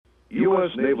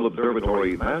U.S. Naval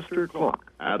Observatory Master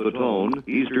Clock. At the tone,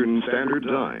 Eastern Standard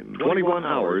Time, 21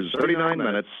 hours, 39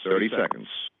 minutes, 30 seconds.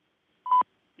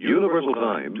 Universal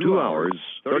Time, 2 hours,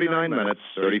 39 minutes,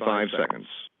 35 seconds.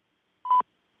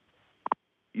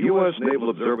 U.S. Naval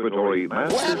Observatory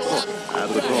Master Clock. At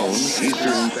the tone,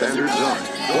 Eastern Standard Time,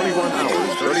 21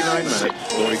 hours, 39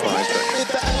 minutes, 45 seconds.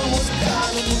 If I ever was a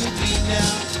kind of movie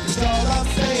now, that's all I'm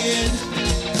saying.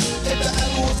 If I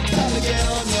ever was a kind of get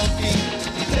on your feet,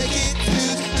 take it to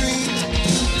the street.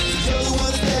 You're the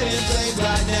one that's getting played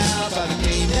right now by the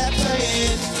game they're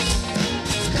playing.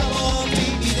 Come on,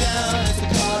 meet me down at the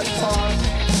car park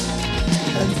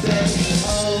and say,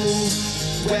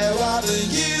 oh, where are the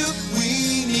you?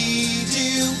 We need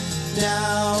you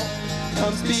now.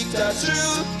 Come speak the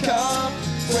truth, come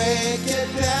break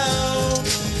it down.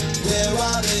 Where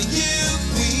are the you?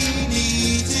 We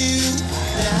need you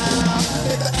now.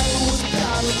 If I ever was a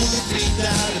kind of movie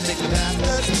now to make the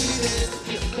masters see this.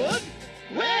 What?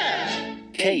 Where?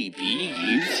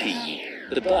 KBUT,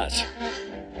 the butt.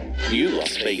 New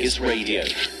Las Vegas Radio.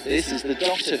 This is the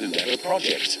Doctor Who Ever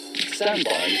Project. Stand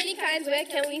by. Many kinds, where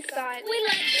can we start? We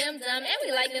like them dumb and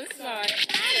we like them smart.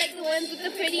 I like the ones with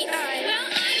the pretty eyes. Well,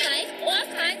 I like all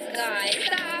kinds of guys.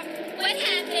 Stop. What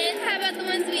happened? How about the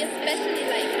ones we especially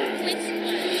like? Which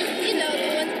ones? You know, the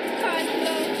ones with the cars and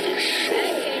go.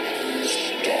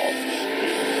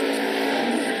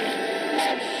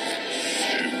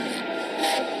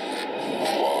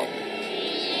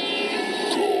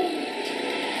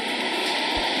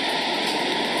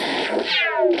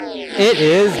 It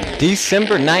is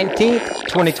December 19th,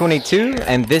 2022,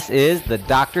 and this is the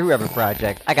Doctor Who Ever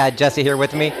Project. I got Jesse here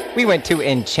with me. We went to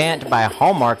Enchant by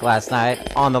Hallmark last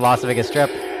night on the Las Vegas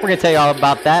Strip. We're going to tell you all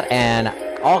about that and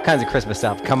all kinds of Christmas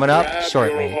stuff coming up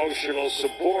shortly. Grab your emotional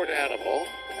support animal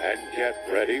and get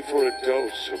ready for a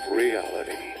dose of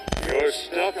reality. You're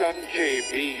stuck on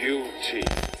KBUT,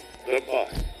 the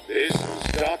butt. This is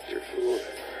Doctor Who Ever.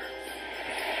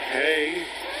 Hey,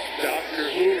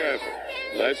 Doctor Who Ever.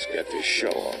 Let's get this show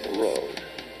on the road.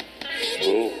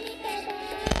 Boom.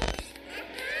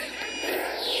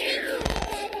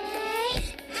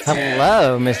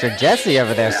 Hello, Mr. Jesse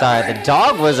over there. Sorry, the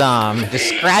dog was just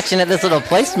scratching at this little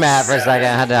placemat for a second.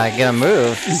 I had to get him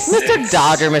moved. Mr.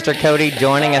 Dodger, Mr. Cody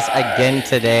joining us again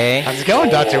today. How's it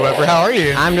going, Dr. Weber? How are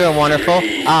you? I'm doing wonderful.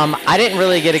 I didn't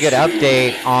really get a good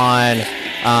update on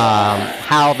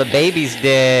how the babies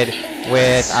did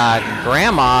with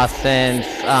Grandma since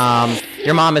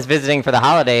your mom is visiting for the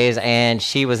holidays, and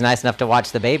she was nice enough to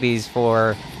watch the babies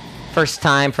for first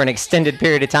time for an extended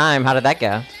period of time. How did that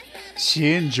go?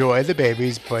 She enjoyed the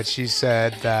babies, but she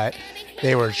said that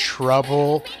they were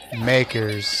trouble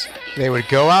makers. They would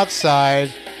go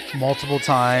outside multiple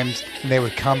times, and they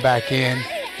would come back in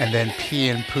and then pee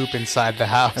and poop inside the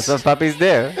house. That's what puppies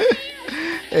do.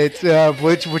 It's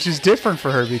which is different for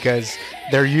her because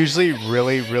they're usually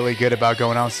really, really good about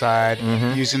going outside,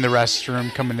 using the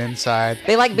restroom, coming inside.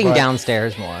 They like being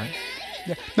downstairs more.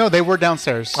 Yeah. No, they were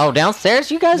downstairs. Oh, downstairs?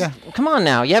 You guys, come on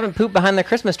now. You haven't pooped behind the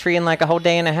Christmas tree in like a whole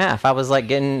day and a half. I was like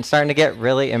starting to get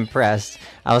really impressed.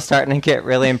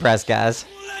 Guys.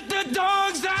 Let the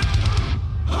dogs out.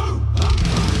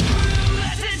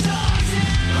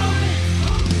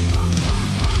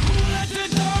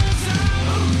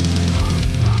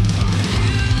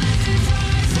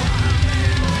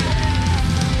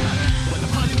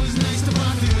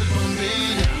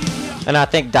 And I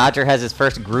think Dodger has his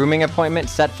first grooming appointment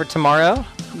set for tomorrow.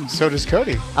 So does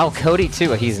Cody. Oh, Cody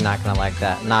too. He's not going to like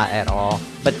that. Not at all.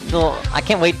 But I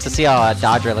can't wait to see how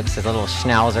Dodger looks as a little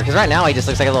schnauzer. Because right now he just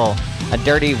looks like a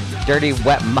dirty,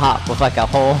 wet mop with like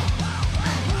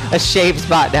a shaved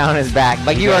spot down his back.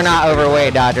 But you are not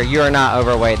overweight, Dodger. You are not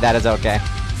overweight. That is okay.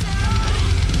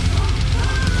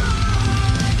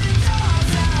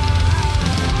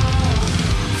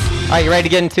 All right, you ready to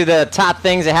get into the top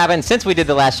things that happened since we did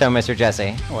the last show, Mr.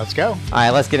 Jesse? Well, let's go. All right,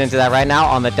 let's get into that right now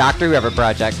on the Doctor Who Ever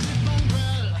Project.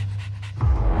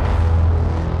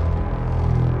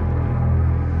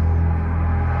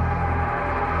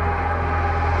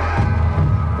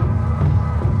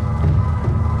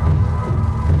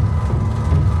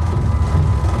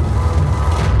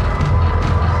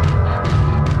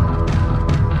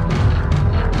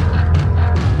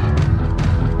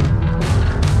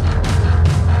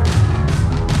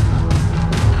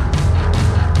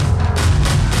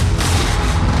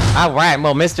 All right,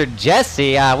 well, Mr.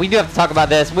 Jesse, we do have to talk about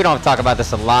this. We don't have to talk about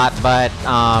this a lot, but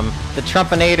the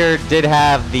Trumpinator did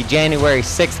have the January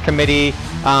 6th committee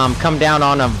come down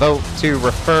on a vote to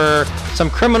refer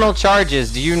some criminal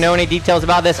charges. Do you know any details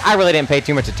about this? I really didn't pay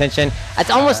too much attention.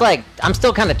 It's almost like I'm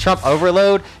still kind of Trump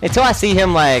overload until I see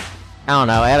him like don't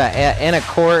know, in a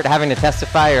court having to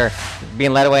testify or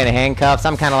being led away in handcuffs,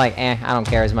 I'm kind of like, I don't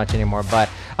care as much anymore. But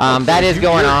that is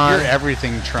going on. You're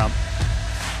everything Trump.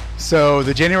 So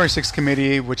the January 6th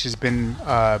committee, which has been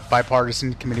a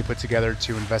bipartisan committee put together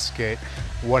to investigate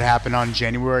what happened on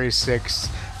January 6th,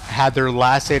 had their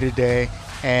last day today,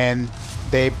 and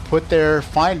they put their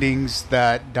findings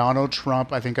that Donald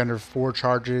Trump, I think under 4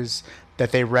 charges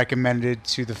that they recommended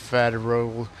to the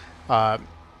federal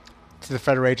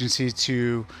agencies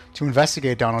to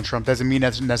investigate Donald Trump. Doesn't mean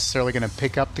that's necessarily going to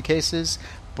pick up the cases,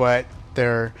 but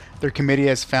their committee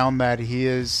has found that he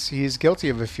is guilty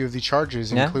of a few of the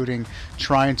charges, including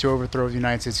trying to overthrow the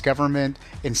United States government,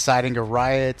 inciting a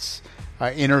riot,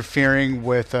 interfering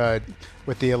with the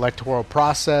electoral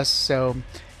process. So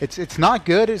it's not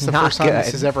good. It's the first time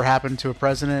this has ever happened to a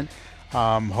president.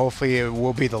 Hopefully it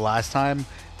will be the last time.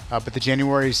 But the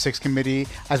January 6th committee,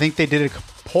 I think they did a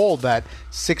poll that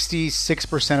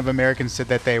 66% of Americans said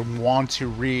that they want to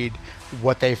read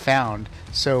what they found.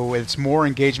 So it's more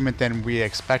engagement than we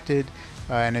expected.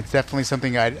 And it's definitely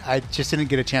something I just didn't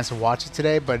get a chance to watch it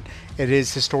today, but it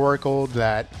is historical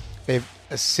that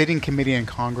a sitting committee in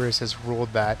Congress has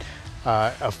ruled that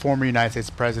a former United States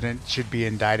president should be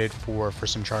indicted for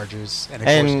some charges. And of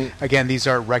course, again, these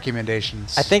are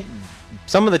recommendations. I think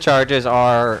some of the charges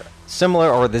are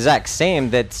similar or the exact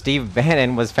same that Steve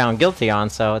Bannon was found guilty on,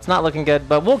 so it's not looking good,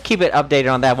 but we'll keep it updated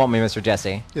on that, won't we, Mr.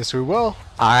 Jesse? Yes, we will.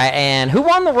 All right, and who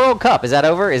won the World Cup? Is that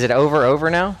over? Is it over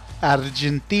now?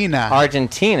 Argentina.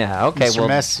 Okay, Mr.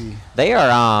 Messi. They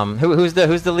are who's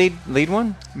the lead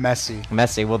one?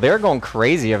 Messi. Well, they're going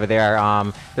crazy over there.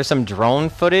 There's some drone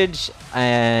footage,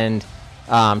 and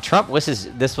Trump wishes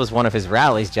this was one of his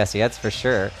rallies, Jesse. That's for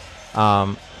sure.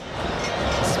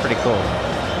 This is pretty cool.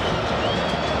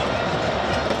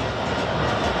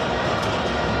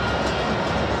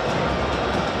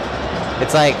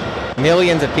 It's like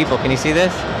millions of people. Can you see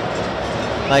this?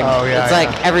 Like, it's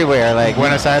like everywhere. Like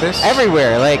Buenos Aires?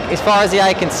 Everywhere. Like, as far as the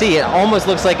eye can see, it almost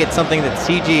looks like it's something that's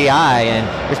CGI. And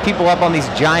there's people up on these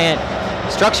giant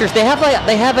structures. They have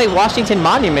a Washington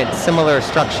Monument similar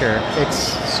structure.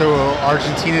 So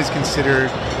Argentina is considered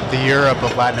the Europe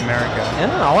of Latin America.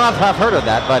 Yeah, I've heard of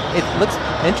that, but it looks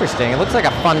interesting. It looks like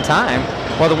a fun time.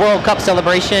 Well, the World Cup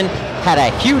celebration had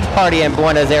a huge party in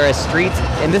Buenos Aires streets,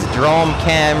 and this drone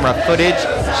camera footage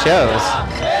shows.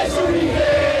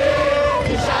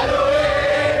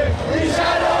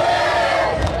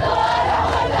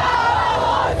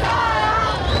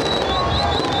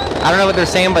 I don't know what they're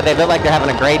saying, but they look like they're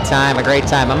having a great time.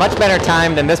 A much better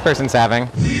time than this person's having.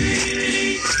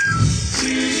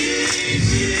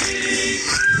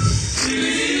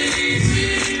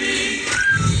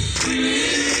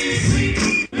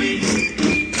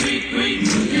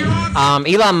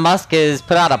 Elon Musk has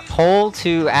put out a poll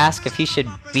to ask if he should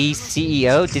be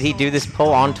CEO. Did he do this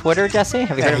poll on Twitter, Jesse?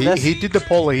 Have you heard of this? He did the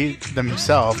poll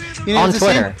himself. On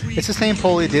Twitter. It's the same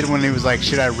poll he did when he was like,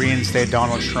 should I reinstate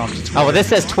Donald Trump to Twitter? Oh, well, this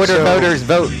says Twitter voters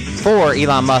vote for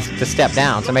Elon Musk to step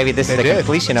down. So maybe this is the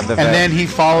completion of the vote. And then he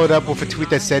followed up with a tweet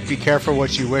that said, be careful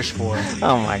what you wish for.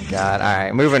 Oh, my God. All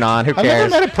right, moving on. Who cares?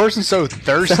 I've never met a person so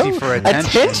thirsty for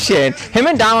attention. Him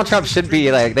and Donald Trump should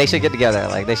be, like, they should get together.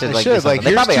 Like, they should, like, here's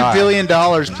 $2 billion.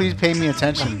 Please pay me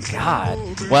attention. Oh, God.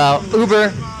 Well,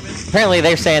 Uber, apparently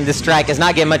they're saying this strike is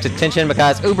not getting much attention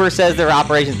because Uber says their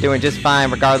operation's doing just fine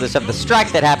regardless of the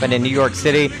strike that happened in New York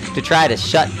City to try to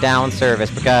shut down service,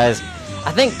 because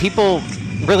I think people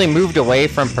really moved away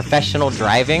from professional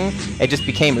driving. It just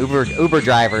became Uber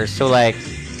drivers. So, like,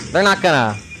 they're not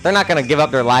gonna give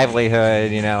up their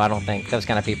livelihood, I don't think, those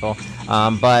kind of people.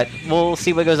 But we'll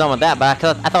see what goes on with that. But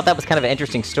I thought that was kind of an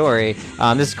interesting story.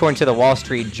 This is according to the Wall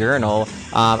Street Journal.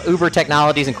 Uber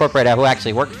Technologies Incorporated, who I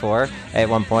actually worked for at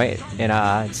one point in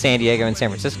San Diego and San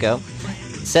Francisco,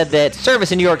 said that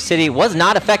service in New York City was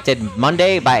not affected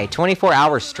Monday by a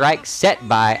 24-hour strike set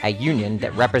by a union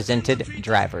that represented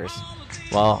drivers.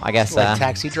 Well, I guess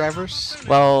taxi drivers.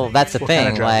 Well, that's the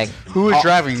thing. Like, who is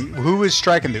driving? Who is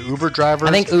striking? The Uber drivers.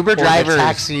 I think Uber drivers.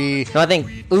 Taxi. No, I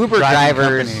think Uber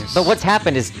drivers. Companies. But what's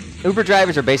happened is Uber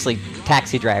drivers are basically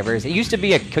taxi drivers. It used to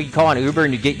be you call on Uber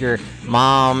and you get your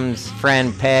mom's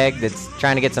friend Peg that's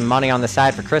trying to get some money on the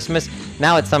side for Christmas.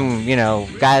 Now it's some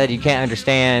guy that you can't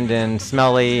understand and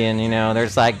smelly, and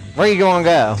there's like, where are you going to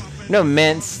go? No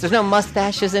mints. There's no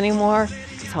mustaches anymore.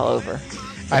 It's all over.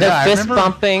 I fist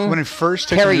bumping. When it first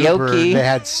took karaoke. Uber, they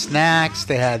had snacks,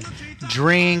 they had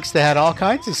drinks, they had all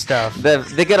kinds of stuff.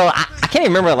 The good old. I can't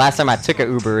even remember the last time I took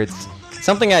an Uber. It's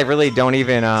something I really don't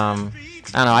even. I don't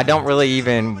know. I don't really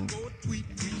even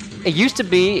it used to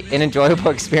be an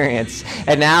enjoyable experience,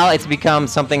 and now it's become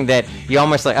something that you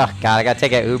almost like, oh god, I gotta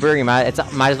take an Uber. You might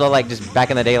as well like just back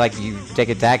in the day, like you take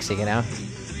a taxi, you know.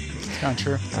 It's not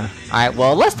true. All right,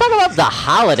 well, let's talk about the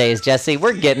holidays, Jesse.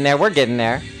 We're getting there. We're getting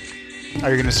there.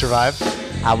 Are you gonna survive?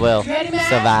 I will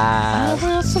survive.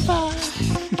 I will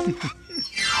survive.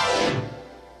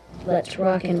 Let's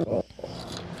rock and roll.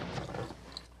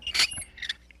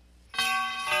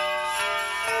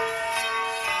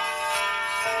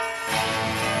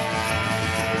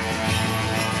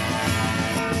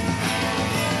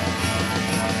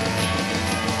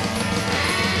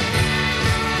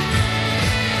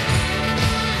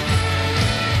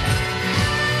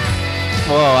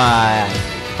 Well,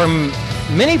 from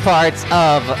many parts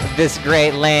of this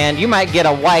great land, you might get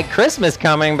a white Christmas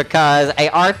coming because a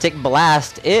Arctic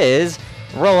blast is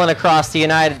rolling across the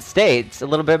United States a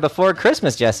little bit before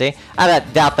Christmas, Jesse. I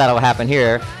doubt that'll happen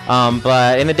here,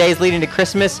 but in the days leading to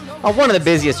Christmas, one of the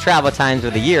busiest travel times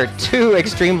of the year, two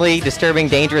extremely disturbing,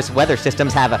 dangerous weather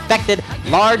systems have affected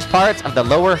large parts of the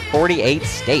lower 48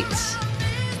 states.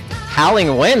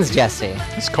 Howling winds, Jesse.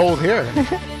 It's cold here.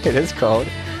 It is cold.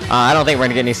 I don't think we're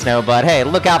going to get any snow, but hey,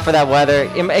 look out for that weather.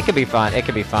 It could be fun. It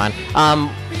could be fun.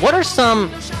 What are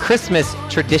some Christmas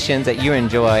traditions that you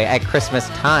enjoy at Christmas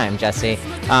time, Jesse?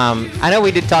 I know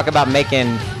we did talk about making,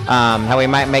 how we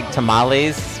might make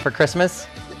tamales for Christmas,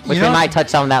 which we might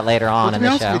touch on that later on in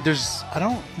the show. I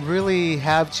don't really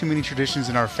have too many traditions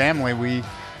in our family. We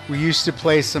used to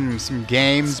play some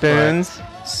games. Spoons,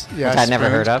 which I'd never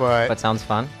heard of, but sounds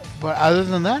fun. But other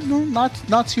than that, no,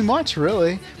 not too much,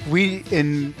 really. We,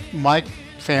 in my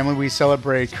family, we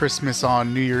celebrate Christmas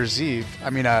on New Year's Eve.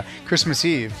 Christmas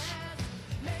Eve.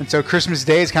 And so Christmas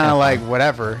Day is kind of like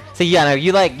whatever. So yeah, no,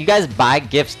 you guys buy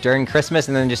gifts during Christmas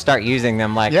and then just start using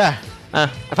them. Like, yeah.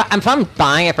 If I'm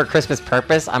buying it for Christmas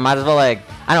purpose, I might as well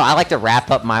I like to wrap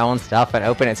up my own stuff and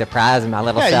open it surprise in my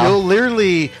little self. You'll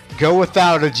literally go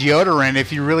without a deodorant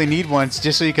if you really need one,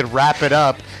 just so you could wrap it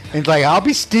up. And like, I'll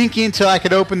be stinky until I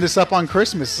could open this up on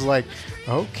Christmas. It's like,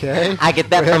 okay. I get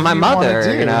that from my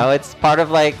mother. You know, it's part of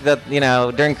like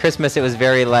during Christmas it was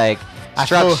very like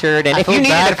structured. And if you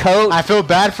needed a coat, I feel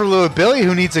bad for little Billy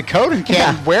who needs a coat and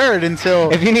can't wear it until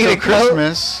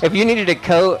Christmas. If you needed a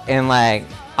coat in like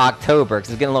October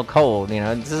because it's getting a little cold,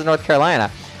 this is North Carolina.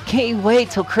 Can't you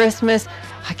wait till Christmas?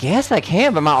 I guess I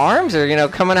can, but my arms are,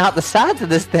 coming out the sides of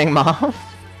this thing, Mom.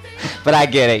 But I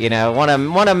get it,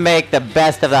 want to make the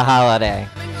best of the holiday.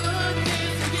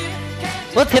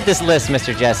 Let's hit this list,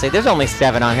 Mr. Jesse. There's only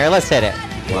 7 on here. Let's hit it.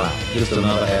 Wow, just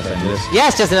another effing list.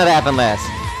 Yes, just another effing list.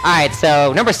 All right,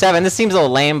 so number 7. This seems a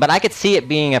little lame, but I could see it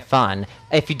being a fun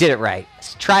if you did it right.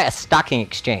 Try a stocking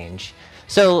exchange.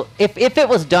 So if it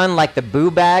was done like the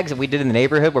boo bags that we did in the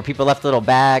neighborhood where people left a little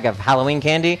bag of Halloween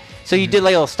candy, so you did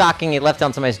like a little stocking you left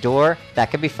on somebody's door,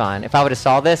 that could be fun. If I would have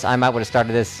saw this, I might would have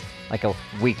started this like a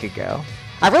week ago.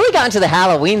 I really got into the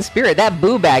Halloween spirit. That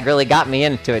boo bag really got me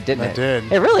into it, didn't it? It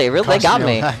did. It really they got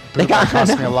me. They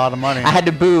cost me a lot of money. I had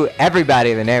to boo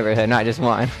everybody in the neighborhood, not just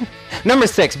one. Number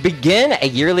 6, begin a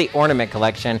yearly ornament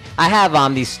collection. I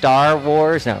have these Star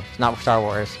Wars. No, it's not Star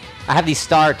Wars. I have these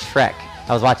Star Trek.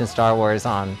 I was watching Star Wars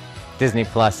on Disney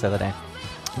Plus the other day.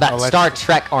 Star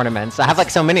Trek ornaments. I have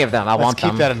like so many of them. I want them.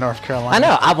 Let's keep that in North Carolina. I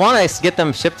know. I want to get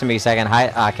them shipped to me so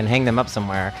I can hang them up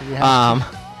somewhere.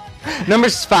 Number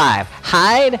 5.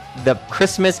 Hide the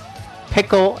Christmas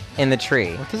pickle in the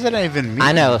tree. What does that even mean?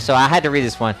 I know. So I had to read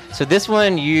this one. So this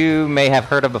one you may have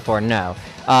heard of before. No.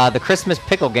 The Christmas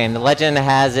pickle game. The legend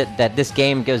has it that this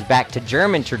game goes back to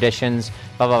German traditions.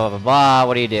 Blah, blah, blah, blah, blah.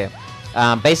 What do you do?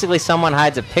 Basically, someone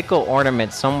hides a pickle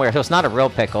ornament somewhere. So it's not a real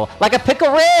pickle. Like a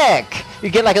Pickle Rick! You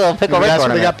get like a little Pickle Rick ornament. That's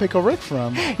where they got Pickle Rick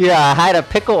from. Yeah, hide a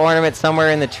pickle ornament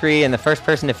somewhere in the tree, and the first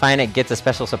person to find it gets a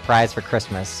special surprise for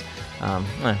Christmas.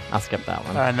 I'll skip that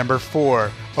one. Number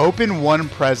 4. Open one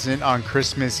present on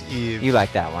Christmas Eve. You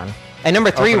like that one. And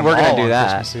number 3, we're going to do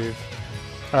that. Christmas Eve.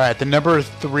 All right, the number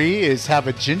 3 is have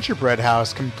a gingerbread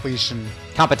house completion.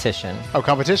 Competition. Oh,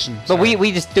 competition. But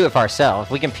we just do it for ourselves.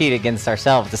 We compete against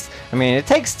ourselves. It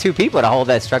takes 2 people to hold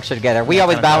that structure together. We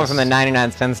always battle from the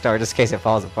 99-cent store just in case it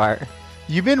falls apart.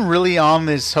 You've been really on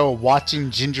this whole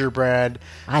watching gingerbread.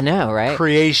 I know, right?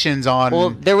 Creations on.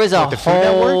 Well, there was a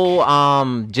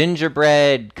whole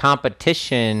gingerbread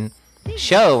competition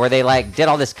show where they did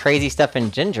all this crazy stuff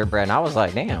in gingerbread, and I was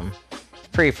like, damn, it's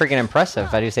pretty freaking impressive.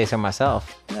 If I do say so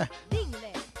myself. Yeah.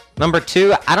 Number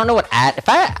 2, I don't know what I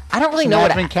don't really know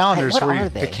what advent calendars what where are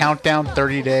they? The countdown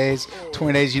 30 days,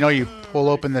 20 days. You pull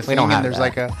open the thing and there's that.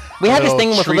 like a. We had this thing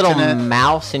with a treat little in it.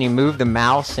 mouse, and you move the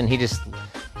mouse, and he just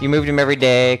You moved him every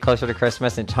day closer to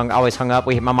Christmas and always hung up.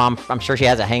 My mom, I'm sure she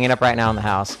has it hanging up right now in the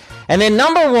house. And then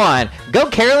number 1, go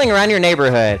caroling around your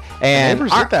neighborhood. And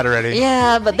Neighbors did that already.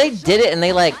 Yeah, but they did it and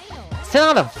they like sent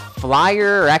out a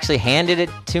flyer or actually handed it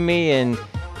to me. And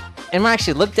when I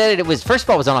actually looked at it, it was, first of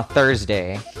all, it was on a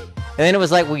Thursday. And then it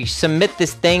was like, we submit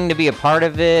this thing to be a part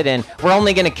of it. And we're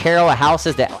only going to carol at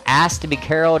houses that ask to be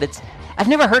caroled. I've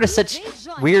never heard of such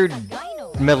weird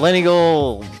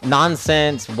millennial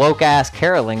nonsense woke ass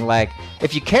caroling. Like,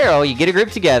 if you carol, you get a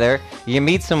group together, you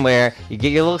meet somewhere, you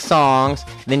get your little songs,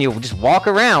 then you just walk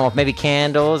around with maybe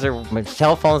candles or maybe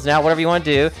cell phones now, whatever you want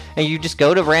to do, and you just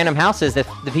go to random houses that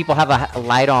the people have a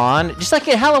light on, just like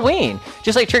at Halloween,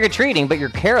 just like trick-or-treating, but you're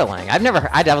caroling.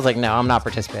 I was like, no, I'm not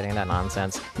participating in that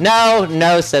nonsense.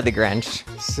 No, said the Grinch.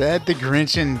 Said the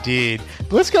Grinch indeed.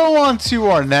 Let's go on to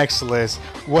our next list.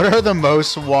 What are the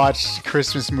most watched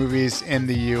Christmas movies in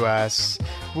the U.S.?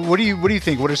 What do you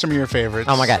think? What are some of your favorites?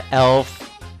 Oh my God,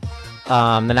 Elf,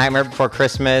 The Nightmare Before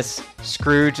Christmas,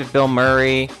 Scrooge with Bill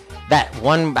Murray, that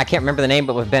one, I can't remember the name,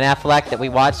 but with Ben Affleck that we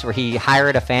watched where he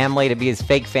hired a family to be his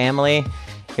fake family.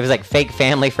 It was like Fake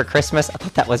Family for Christmas. I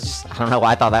thought that was just, I don't know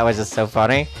why I thought that was just so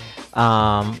funny.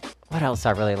 What else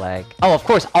I really like? Oh, of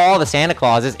course, all the Santa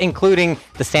Clauses, including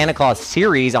the Santa Claus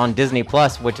series on Disney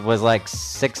Plus, which was like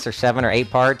 6 or 7 or 8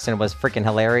 parts and was freaking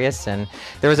hilarious. And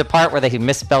there was a part where they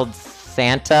misspelled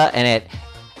Santa and it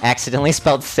accidentally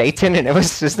spelled Satan, and it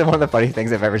was just one of the funny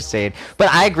things I've ever seen. But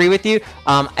I agree with you.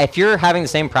 If you're having the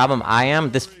same problem I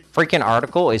am, this freaking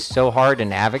article is so hard to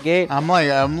navigate.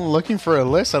 I'm looking for a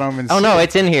list. I don't even see it.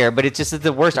 It's in here, but it's just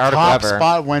the worst article Top ever.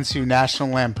 spot went to National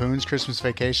Lampoon's Christmas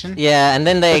Vacation. Yeah, and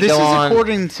then they but go on. This is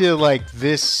according to like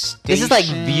this station. This is like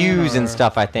views and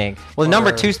stuff, I think. Well, the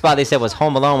number 2 spot they said was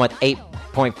Home Alone with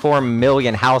 8.4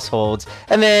 million households,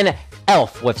 and then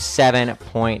Elf with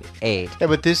 7.8. Yeah,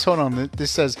 but hold on. This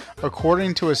says,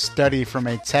 according to a study from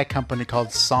a tech company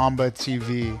called Samba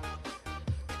TV.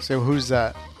 So who's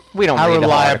that? We don't How read the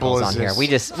reliable articles is on here. this? We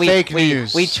just Fake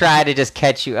news. We try to just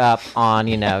catch you up on,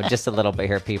 just a little bit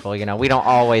here, people. We don't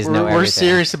always know everything. We're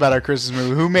serious about our Christmas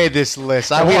movie. Who made this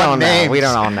list? We want don't names. know. We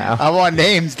don't all know. I want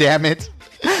names, damn it.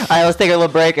 All right, let's take a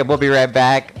little break, and we'll be right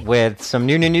back with some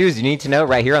new news you need to know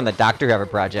right here on the Dr. Whoever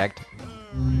Project.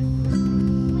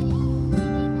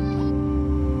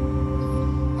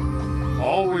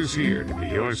 Always here to be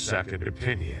your second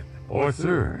opinion, or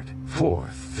third,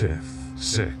 fourth, fifth,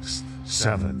 sixth,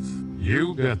 seventh.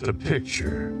 You get the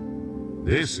picture.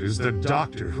 This is the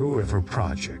Dr. Whoever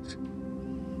Project.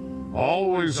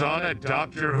 Always on at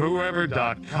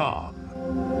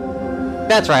drwhoever.com.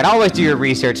 That's right. Always do your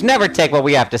research. Never take what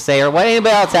we have to say or what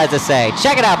anybody else has to say.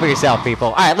 Check it out for yourself, people.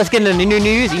 All right, let's get into the new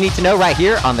news you need to know right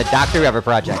here on the Dr. Whoever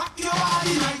Project.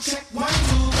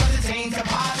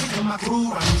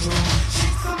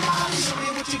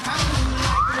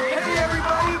 Hey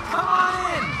everybody, come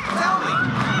on in. Tell me,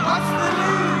 what's the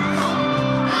news?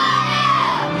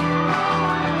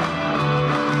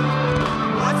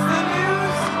 What's the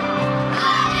news?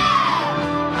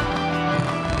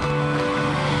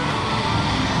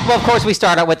 Well, of course, we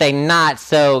start out with a not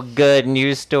so good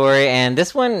news story, and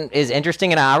this one is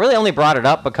interesting, and I really only brought it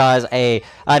up because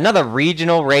another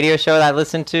regional radio show that I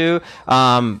listened to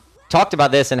talked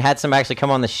about this and had some actually come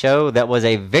on the show that was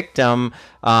a victim,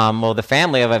 the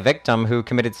family of a victim who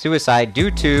committed suicide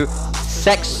due to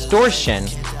sextortion.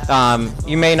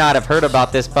 You may not have heard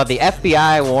about this, but the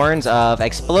FBI warns of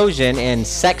explosion in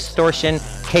sextortion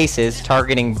cases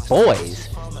targeting boys,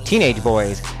 teenage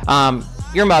boys.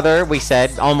 Your mother, we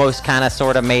said, almost kind of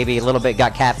sort of maybe a little bit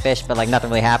got catfished, but like nothing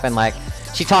really happened. Like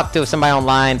she talked to somebody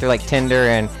online through like Tinder,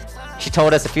 and she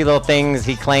told us a few little things.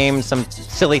 He claimed some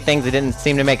silly things that didn't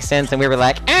seem to make sense, and we were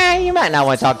like, you might not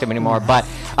want to talk to him anymore. But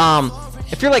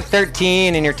if you're like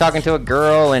 13 and you're talking to a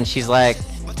girl and she's like,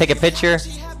 take a picture.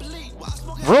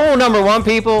 Rule number 1,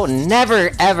 people,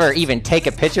 never ever even take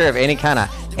a picture of any kind of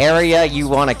area you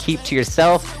want to keep to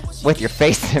yourself with your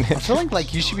face in it. I feel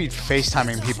like you should be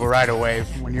FaceTiming people right away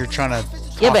when you're trying to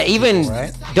Yeah, but even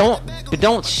right?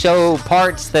 don't show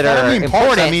parts that are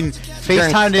important. I mean,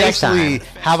 FaceTime to actually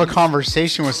have a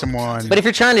conversation with someone. But if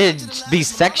you're trying to be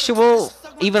sexual,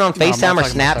 even on FaceTime or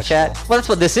Snapchat, well, that's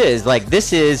what this is. Like,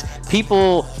 this is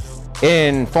people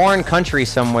in foreign countries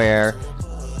somewhere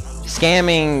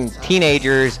scamming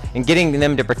teenagers and getting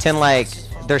them to pretend like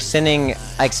they're sending an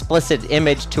explicit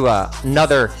image to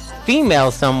another female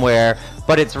somewhere,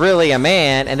 but it's really a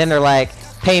man, and then they're like,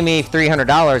 pay me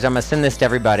 $300, I'm gonna send this to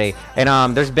everybody.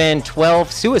 And there's been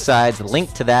 12 suicides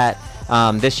linked to that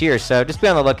this year, so just be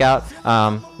on the lookout.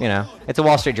 It's a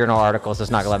Wall Street Journal article, so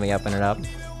it's not gonna let me open it up.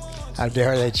 How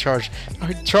dare they charge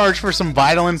for some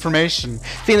vital information?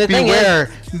 See, the thing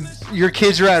Beware, your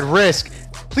kids are at risk.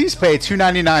 Please pay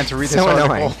 $2.99 to read this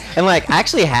article. Annoying. And like, I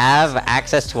actually have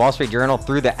access to Wall Street Journal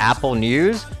through the Apple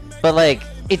News, but like,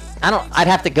 I'd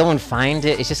have to go and find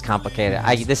it. It's just complicated.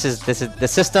 This is the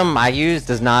system I use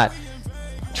does not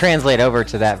translate over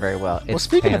to that very well. Well,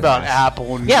 speaking about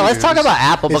Apple News, yeah, let's talk about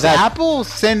Apple. Is Apple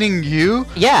sending you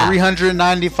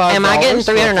 $395? Am I getting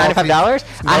 $395?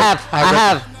 I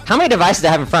have. How many devices do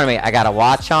I have in front of me? I got a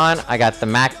watch on. I got the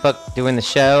MacBook doing the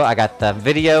show. I got the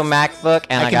video MacBook,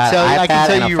 and I got iPad. I can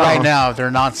tell you phone. right now,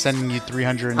 they're not sending you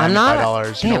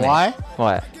 $395. You know why?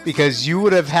 What? Because you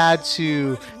would have had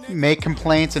to make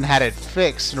complaints and had it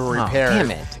fixed or repaired.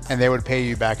 Damn it. And they would pay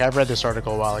you back. I've read this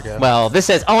article a while ago. Well, this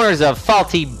says owners of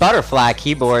faulty Butterfly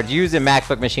keyboards used in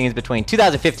MacBook machines between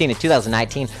 2015 and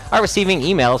 2019 are receiving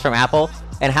emails from Apple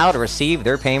and how to receive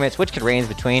their payments, which could range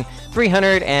between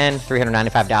 $300 and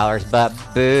 $395. But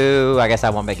boo, I guess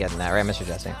I won't be getting that, right, Mr.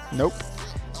 Jesse? Nope.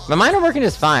 My mine are working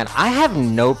just fine. I have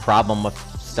no problem with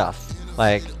stuff.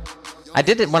 Like, I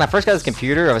did it when I first got this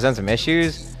computer. I was having some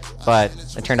issues, but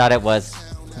it turned out it was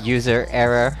user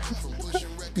error.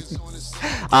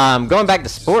 Going back to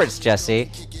sports,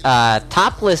 Jesse,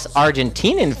 topless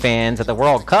Argentinian fans at the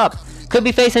World Cup could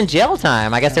be facing jail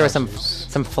time. I guess there was some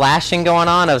flashing going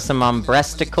on of some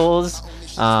breasticles.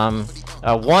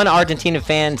 One Argentina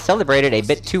fan celebrated a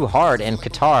bit too hard in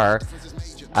Qatar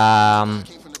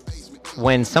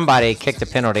when somebody kicked a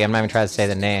penalty. I'm not even trying to say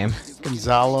the name.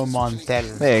 Gonzalo Montero.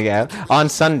 There you go. On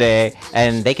Sunday,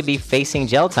 and they could be facing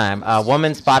jail time. A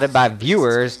woman spotted by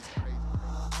viewers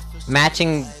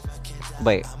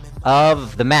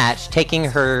of the match, taking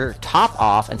her top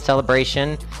off in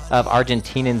celebration of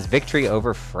Argentina's victory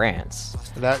over France.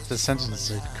 The sentence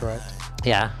is correct.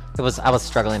 Yeah, it was. I was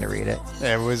struggling to read it.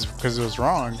 Yeah, it was because it was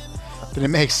wrong.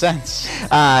 Didn't make sense.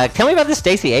 Tell me about the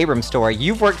Stacey Abrams story.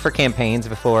 You've worked for campaigns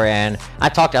before, and I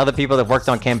talked to other people that worked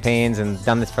on campaigns and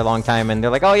done this for a long time, and they're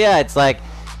like, "Oh yeah, it's like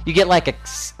you get like a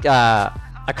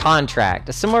contract,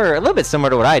 a little bit similar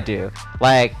to what I do.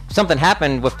 Like something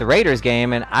happened with the Raiders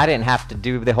game, and I didn't have to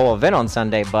do the whole event on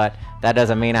Sunday, but that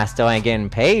doesn't mean I still ain't getting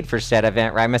paid for said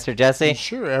event, right, Mr. Jesse?"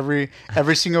 Sure. Every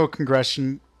single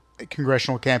congressional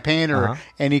campaign or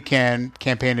any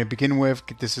campaign to begin with,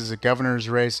 this is a governor's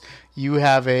race, you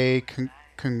have a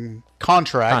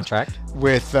contract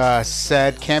with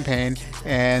said campaign,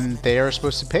 and they are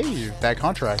supposed to pay you that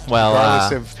contract,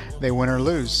 regardless if they win or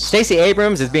lose. Stacey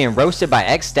Abrams is being roasted by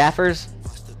ex-staffers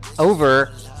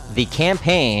over the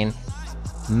campaign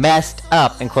messed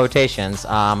up, in quotations.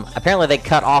 Apparently they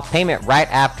cut off payment right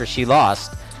after she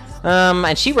lost.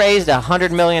 And she raised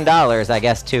 $100 million, I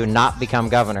guess, to not become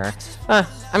governor.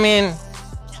 I mean,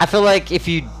 I feel like if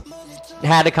you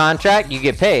had a contract, you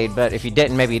get paid, but if you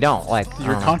didn't, maybe you don't. Like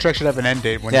your contract should have an end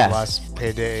date when your last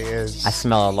payday is. I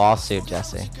smell a lawsuit,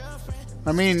 Jesse.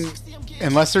 I mean,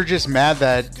 unless they're just mad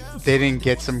that they didn't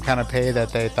get some kind of pay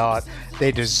that they thought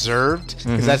they deserved,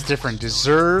 because that's different.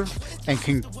 Deserve and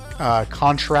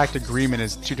contract agreement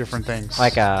is two different things.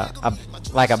 Like a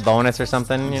bonus or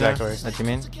something. Exactly. You know? What you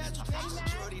mean?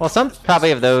 Well, some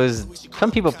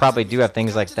people probably do have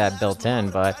things like that built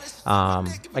in, but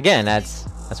again, that's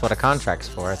what a contract's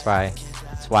for. That's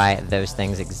why those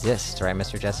things exist, right,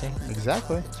 Mr. Jesse?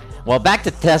 Exactly. Well, back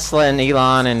to Tesla and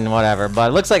Elon and whatever, but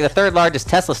it looks like the third largest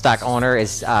Tesla stock owner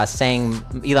is saying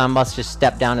Elon Musk just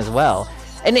stepped down as well.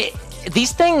 And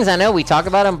these things, I know we talk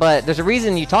about them, but there's a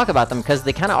reason you talk about them, because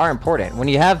they kind of are important. When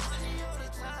you have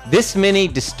this many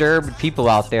disturbed people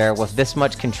out there with this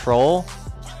much control,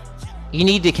 you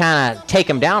need to kind of take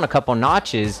them down a couple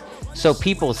notches so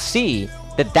people see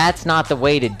that that's not the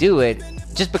way to do it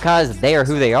just because they are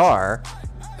who they are.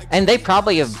 And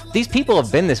these people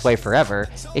have been this way forever.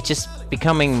 It's just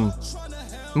becoming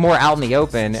more out in the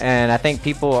open, and I think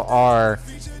people are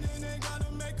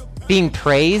being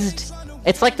praised.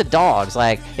 It's like the dogs.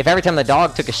 Like, if every time the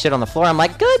dog took a shit on the floor, I'm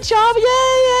like, good job,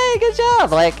 yay, good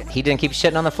job. Like, he didn't keep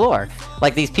shitting on the floor.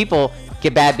 Like, these people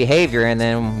get bad behavior, and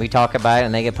then we talk about it,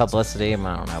 and they get publicity. I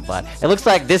don't know, but it looks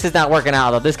like this is not working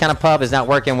out, though. This kind of pub is not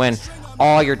working when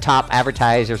all your top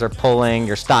advertisers are pulling,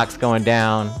 your stock's going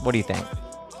down. What do you think?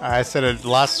 I said it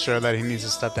last show that he needs to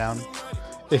step down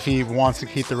if he wants to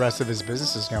keep the rest of his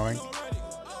businesses going.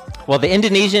 Well, the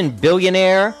Indonesian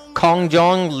billionaire Kong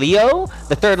Jong Leo,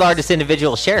 the third largest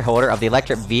individual shareholder of the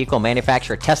electric vehicle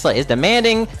manufacturer Tesla, is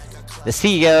demanding the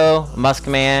CEO, Musk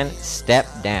man, step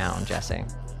down, Jesse.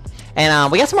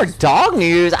 And we got some more dog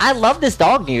news. I love this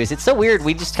dog news. It's so weird.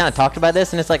 We just kind of talked about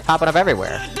this, and it's like popping up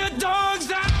everywhere. Let the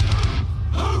dogs out.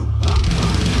 Let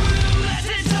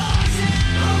the dogs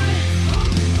out.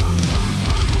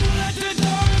 Let the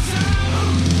dogs out.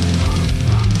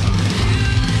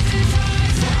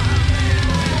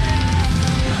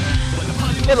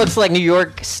 It looks like New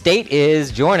York State is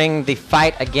joining the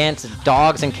fight against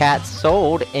dogs and cats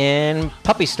sold in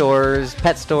puppy stores,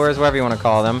 pet stores, whatever you want to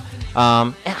call them.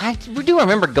 And I do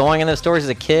remember going in those stores as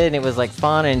a kid, and it was like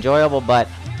fun and enjoyable. But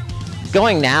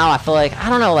going now, I feel like, I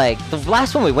don't know, like the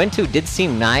last one we went to did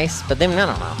seem nice, but then I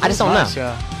don't know. I just don't know.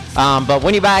 Yeah. But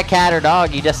when you buy a cat or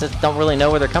dog, you just don't really know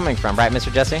where they're coming from, right,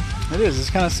 Mr. Jesse? It is. It's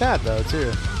kind of sad though,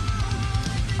 too.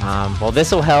 Well,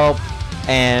 this will help.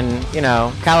 And, you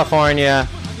know, California,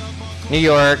 New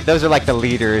York, those are like the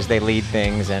leaders. They lead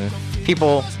things, and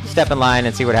people step in line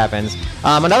and see what happens.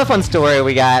 Another fun story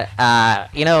we got,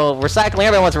 recycling.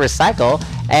 Everyone wants to recycle.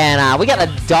 And we got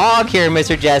a dog here,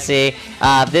 Mr. Jesse.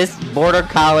 This border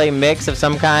collie mix of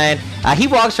some kind. He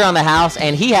walks around the house,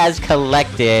 and he has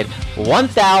collected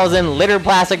 1,000 littered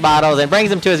plastic bottles and brings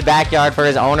them to his backyard for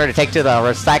his owner to take to the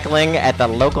recycling at the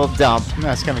local dump.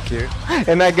 That's kind of cute.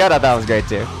 Isn't that good? I thought it was great,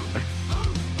 too.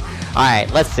 All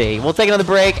right, let's see. We'll take another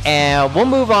break, and we'll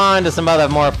move on to some other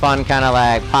more fun kind of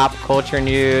like pop culture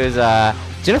news.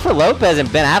 Jennifer Lopez and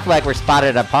Ben Affleck were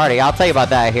spotted at a party. I'll tell you about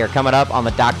that here coming up on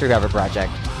the Dr. Whoever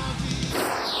Project.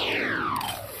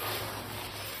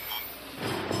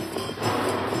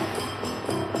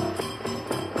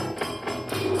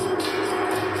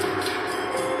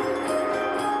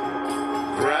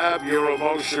 Grab your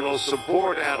emotional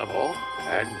support animal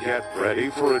and get ready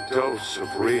for a dose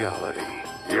of reality.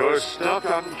 You're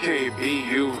stuck on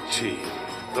KBUT,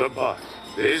 the Butt.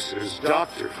 This is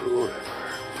Dr. Whoever.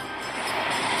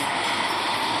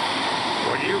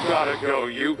 When you gotta go,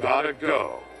 you gotta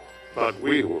go. But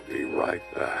we will be right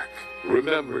back.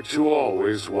 Remember to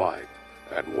always wipe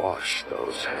and wash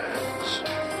those hands.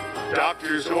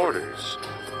 Doctor's orders.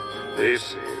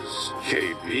 This is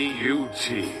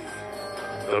KBUT,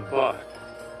 the Butt.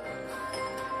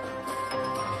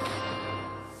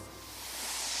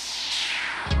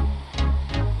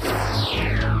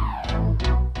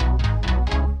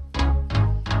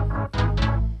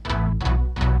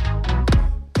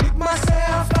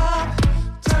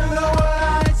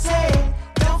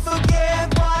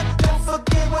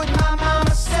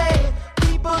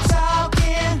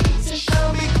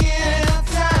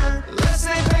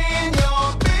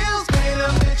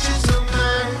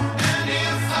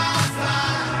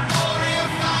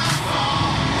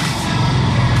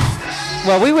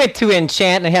 Well, we went to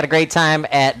Enchant and had a great time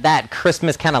at that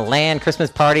Christmas kind of land,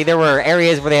 Christmas party. There were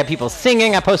areas where they had people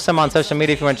singing. I post some on social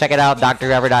media if you want to check it out,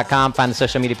 drwhoever.com. Find the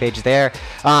social media page there.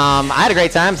 I had a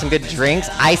great time, some good drinks,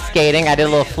 ice skating. I did a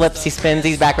little flipsy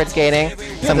spinsies, backward skating.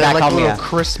 Some guy like called me a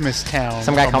Christmas town.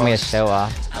 Some guy called me a show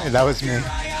off. Hey, that was me.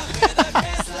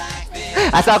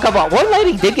 I saw a couple. One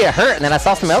lady did get hurt, and then I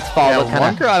saw some else fall. Yeah,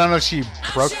 one girl, I don't know if she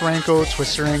broke her ankle,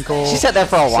 twisted her ankle. She sat there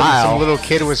for a while. Some little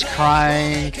kid was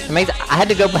crying. Amazing. I had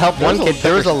to go help one kid.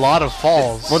 There was a lot of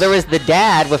falls. Well, there was the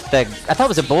dad with the, I thought it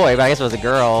was a boy, but I guess it was a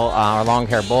girl, or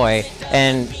long-haired boy,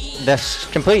 and the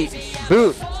complete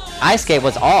boot ice skate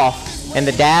was off, and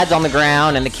the dad's on the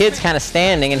ground, and the kid's kind of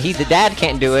standing, and the dad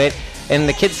can't do it, and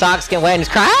the kid's socks get wet, and he's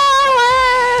crying.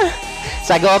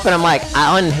 So I go up, and I'm like,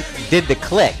 I undid the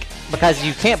click, because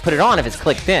you can't put it on if it's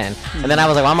clicked in. And then I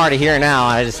was like, well, I'm already here now.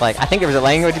 And I just like, I think there was a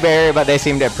language barrier, but they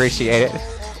seemed to appreciate it.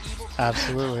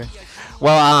 Absolutely.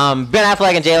 Well, Ben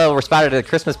Affleck and J-Lo were spotted at the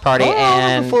Christmas party.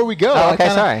 And before we go, oh, okay,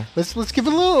 sorry. Let's give a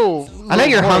little. I know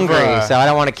you're hungry, so I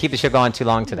don't want to keep the show going too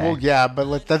long today. Well, yeah,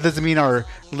 but that doesn't mean our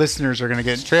listeners are going to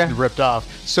get ripped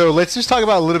off. So let's just talk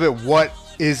about a little bit what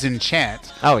is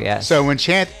Enchant. Oh, yes. So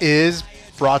Enchant is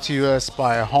brought to us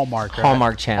by Hallmark. Right?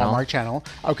 Hallmark Channel. Hallmark Channel.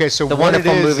 Okay, so the what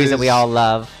wonderful movies that we all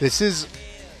love. This is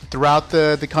throughout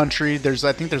the country.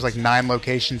 I think there's like 9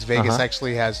 locations. Vegas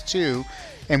actually has 2.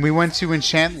 And we went to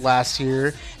Enchant last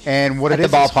year. And what at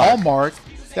it is Hallmark.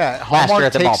 Yeah,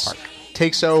 Hallmark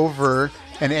takes over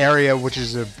an area which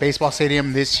is a baseball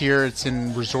stadium. This year it's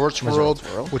in Resorts World,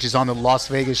 which is on the Las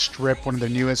Vegas Strip, one of the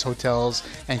newest hotels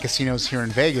and casinos here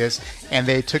in Vegas. And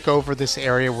they took over this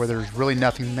area where there's really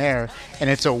nothing there. And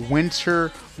it's a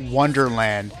winter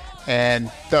wonderland.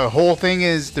 And the whole thing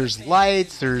is there's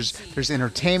lights, there's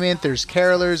entertainment, there's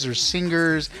carolers, there's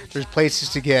singers, there's places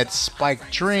to get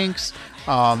spiked drinks.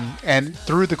 And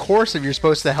through the course of you're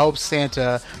supposed to help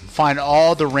Santa find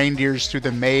all the reindeers through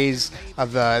the maze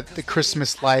of the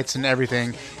Christmas lights and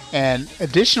everything. And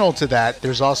additional to that,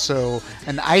 there's also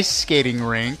an ice skating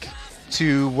rink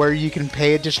to where you can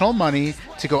pay additional money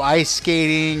to go ice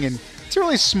skating. And it's a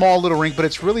really small little rink, but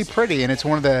it's really pretty. And it's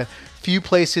one of the few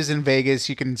places in Vegas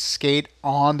you can skate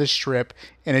on the Strip.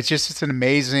 And it's an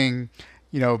amazing,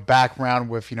 background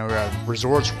with,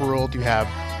 Resorts World. You have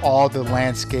all the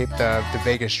landscape, the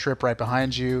Vegas Strip right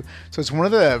behind you. So it's one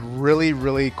of the really,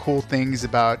 really cool things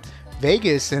about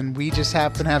Vegas, and we just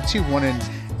happen to have two. One in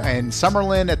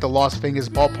Summerlin at the Las Vegas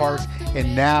ballpark,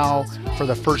 and now for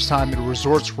the first time in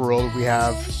Resorts World we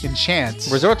have Enchant.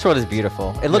 Resorts World is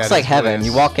beautiful. It looks like heaven.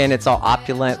 really You walk in, it's all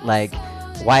opulent, like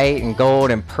white and gold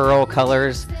and pearl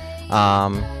colors.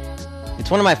 It's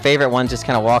one of my favorite ones. Just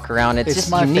kind of walk around. It's just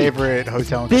my unique. favorite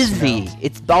hotel. It's busy. Casino.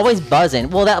 It's always buzzing.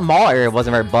 Well, that mall area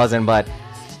wasn't very buzzing, but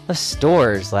the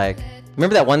stores, like,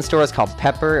 remember that one store was called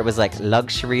Pepper? It was like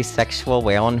luxury sexual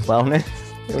wellness.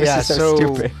 It was just so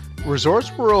stupid.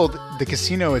 Resorts World, the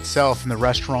casino itself and the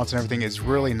restaurants and everything is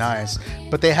really nice,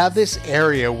 but they have this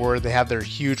area where they have their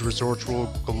huge Resorts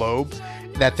World globe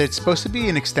that it's supposed to be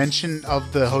an extension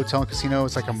of the hotel and casino.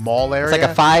 It's like a mall area. It's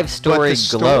like a 5-story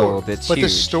globe. It's but huge. the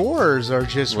stores are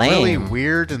just lame. really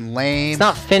weird and lame. It's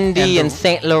not Fendi and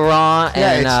Saint Laurent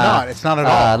yeah, and it's not at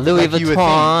all. Louis like you would think.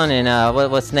 Vuitton and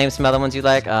what's the name? Some other ones you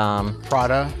like?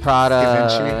 Prada,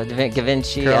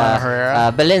 Givenchy, Carolina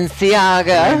Herrera,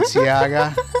 Balenciaga.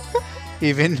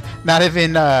 not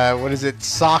even what is it?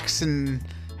 Socks and.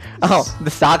 Oh, the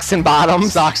socks and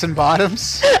bottoms. Socks and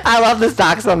bottoms. I love the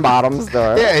socks and bottoms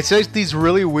store. Yeah, it's just these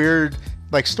really weird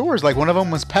like stores. Like one of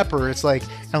them was Pepper. It's like,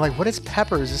 I'm like, what is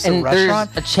Pepper? Is this a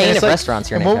restaurant? There's a chain of restaurants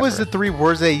here. And what was the three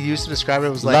words they used to describe it? It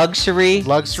was like luxury,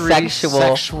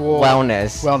 sexual,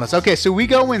 wellness. Okay, so we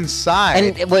go inside,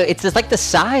 and it's just like the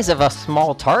size of a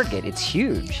small Target. It's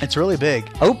huge. It's really big.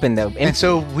 Open though. And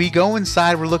so we go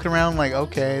inside. We're looking around like,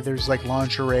 okay, there's like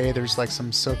lingerie. There's like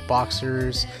some silk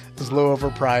boxers. It's low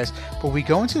overpriced, but we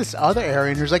go into this other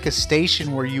area and there's like a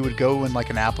station where you would go in like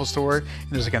an Apple store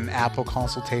and there's like an Apple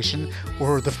consultation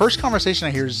where the first conversation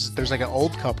I hear is there's like an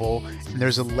old couple and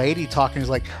there's a lady talking who's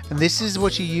like, and this is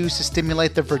what you use to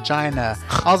stimulate the vagina.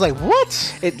 I was like,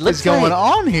 what is going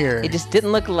on here? It just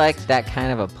didn't look like that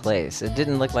kind of a place. It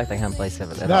didn't look like that kind of place at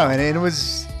all. No, and it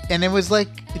was like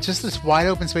it's just this wide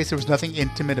open space. There was nothing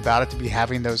intimate about it to be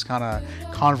having those kind of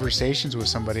conversations with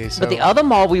somebody. So. But the other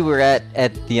mall we were at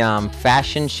the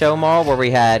fashion show mall where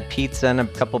we had pizza and a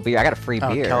couple beer. I got a free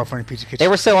beer. California Pizza Kitchen. They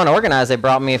were so unorganized. They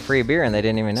brought me a free beer and they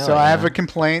didn't even know. So I have a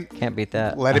complaint. Can't beat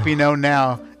that. Let it be known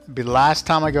now. It'll be the last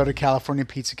time I go to California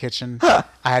Pizza Kitchen. I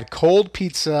had cold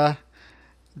pizza.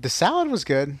 The salad was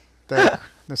good. The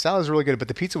salad was really good, but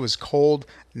the pizza was cold.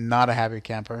 Not a happy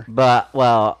camper. But,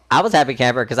 well, I was happy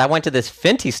camper because I went to this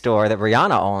Fenty store that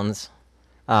Rihanna owns.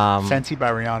 Fenty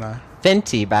by Rihanna.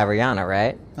 Fenty by Rihanna,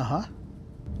 right? Uh-huh.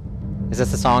 Is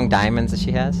this the song Diamonds that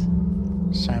she has?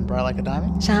 Shine bright like a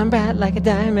diamond? Shine bright like a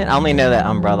diamond. I only know that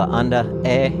Umbrella Under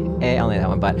I only know that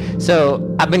one. But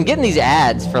so I've been getting these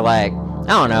ads for like, I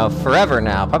don't know, forever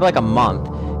now, probably like a month.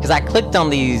 Because I clicked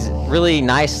on these really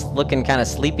nice looking kind of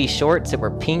sleepy shorts that were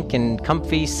pink and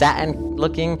comfy, satin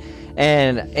looking.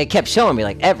 And it kept showing me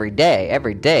like every day. And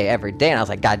I was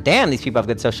like, God damn, these people have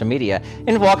good social media.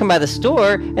 And walking by the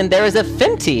store, and there was a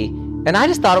Fenty. And I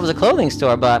just thought it was a clothing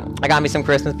store, but I got me some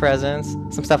Christmas presents,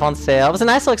 some stuff on sale. It was a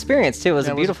nice little experience, too. It was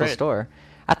a beautiful store.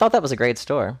 I thought that was a great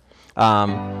store.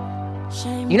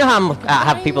 You know how I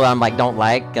have people that I'm like don't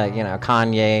like, you know,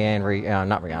 Kanye and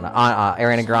not Rihanna,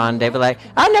 Ariana Grande. But like,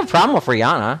 I have no problem with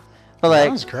Rihanna. But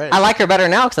like, great. I like her better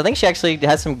now because I think she actually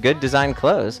has some good design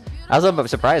clothes. I was a little bit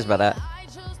surprised by that.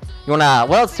 You wanna?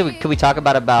 What else could we talk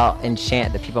about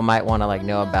Enchant that people might want to like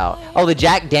know about? Oh, the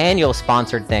Jack Daniel's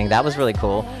sponsored thing. That was really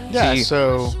cool. Yeah.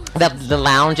 So the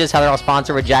lounges, how they're all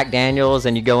sponsored with Jack Daniel's,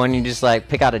 and you go in and you just like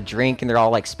pick out a drink, and they're all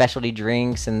like specialty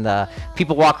drinks, and the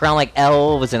people walk around like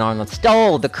elves and on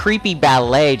the creepy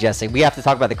ballet. Jesse, we have to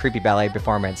talk about the creepy ballet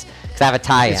performance because I have a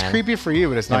tie-in. It's creepy for you,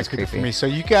 but it's not creepy for me. So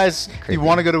you guys, if you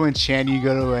want to go to Enchant, you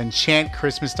go to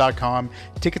enchantchristmas.com.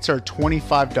 Tickets are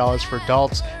 $25 for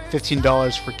adults,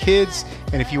 $15 for kids,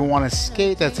 and if you want to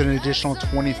skate, that's an additional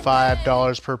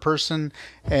 $25 per person.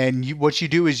 And what you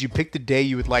do is you pick the day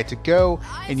you would like to go,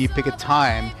 and you pick a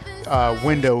time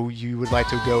window you would like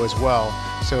to go as well.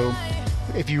 So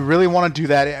if you really want to do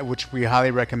that, which we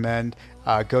highly recommend,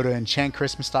 go to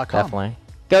enchantchristmas.com. Definitely.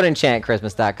 Go to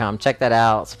enchantchristmas.com. Check that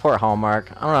out. Support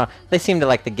Hallmark. I don't know. They seem to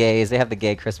like the gays. They have the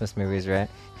gay Christmas movies, right?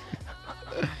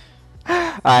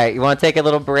 All right. You want to take a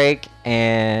little break?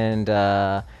 And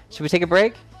should we take a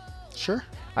break? Sure.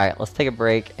 All right. Let's take a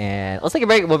break.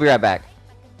 We'll be right back.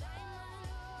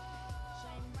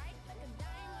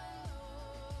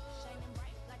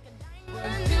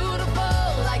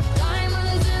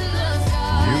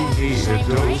 You need a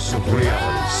dose of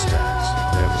reality stats.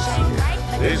 Never fear.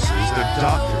 This is the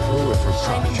Doctor Whoever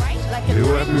Project.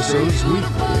 New episodes weekly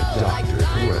at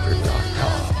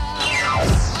drwhoever.com.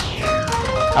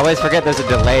 I always forget there's a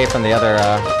delay from the other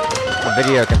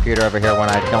video computer over here when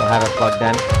I don't have it plugged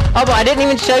in. Oh, but I didn't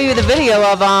even show you the video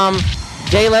of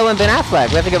J Lo and Ben Affleck.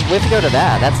 We have to go to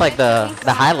that. That's like the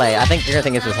highlight. I think you're gonna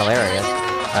think this is hilarious.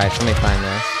 All right, so let me find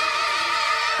this.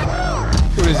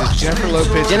 Who is this? Jennifer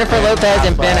Lopez. Jennifer Lopez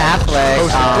and Ben Affleck.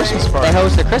 They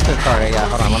host a Christmas party. Yeah,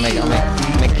 hold on. Let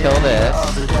me kill this.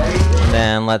 And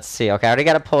then let's see. Okay, I already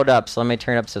got it pulled up, so let me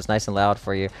turn it up so it's nice and loud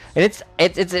for you. And it's.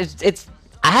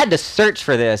 I had to search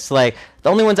for this. Like,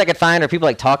 the only ones I could find are people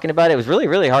like talking about it. It was really,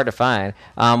 really hard to find.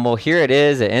 Well, here it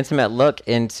is, an intimate look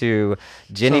into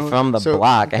Jenny from the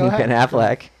Block and Ben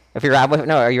Affleck. If you're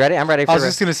no, are you ready? I'm ready. I was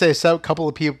just gonna say, a couple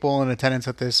of people in attendance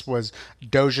at this was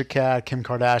Doja Cat, Kim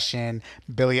Kardashian,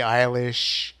 Billie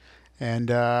Eilish, and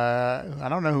I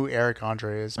don't know who Eric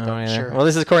Andre is, but sure. Well,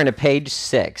 this is according to Page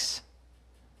 6.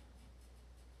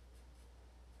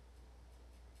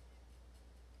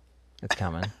 It's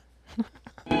coming.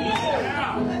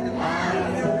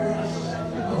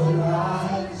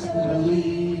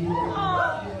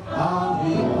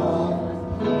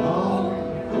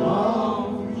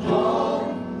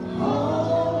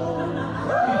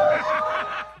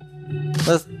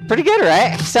 That's pretty good,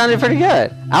 right? He sounded pretty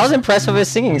good. I was impressed with his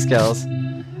singing skills.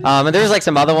 And there was like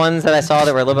some other ones that I saw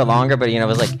that were a little bit longer, but it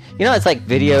was like, it's like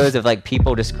videos of like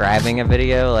people describing a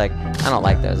video. Like, I don't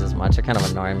like those as much. They're kind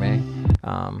of annoying me.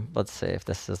 Let's see if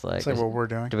this is like. It's like what we're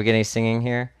doing. Do we get any singing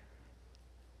here?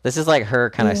 This is like her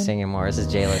kind of singing more. This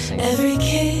is J-Lo singing. Every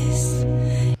kiss.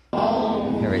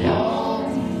 Here we go.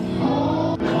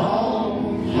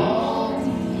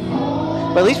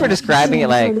 But at least we're describing it,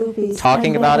 like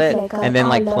talking about it, and then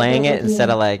like playing it instead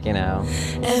of like,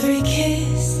 Every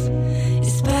kiss.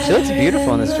 She looks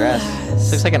beautiful in this dress.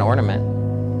 She looks like an ornament.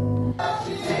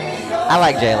 I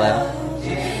like J-Lo.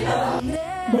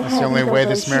 That's the only way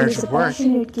this marriage would work.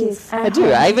 I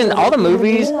do. All the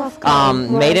movies,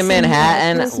 Made in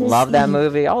Manhattan, love that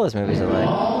movie. All those movies are like.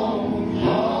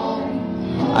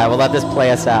 Alright, we'll let this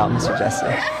play us out, Mr. Jesse.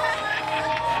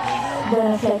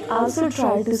 Ben Affleck also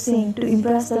tried to sing to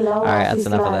impress the love Alright, that's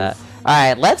enough of that.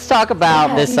 Alright, let's talk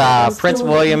about this Prince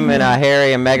William and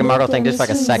Harry and Meghan Markle thing just for like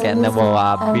a second, and then we'll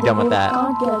be done with that.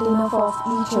 Can't get enough of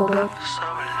each other.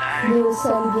 They will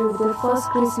celebrate their first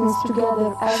Christmas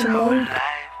together as a married.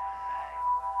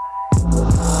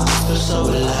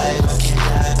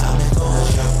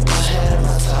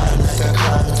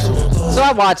 So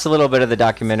I watched a little bit of the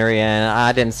documentary and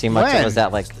I didn't see much. It was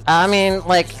that like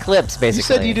clips basically. You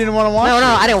said you didn't want to watch it. No,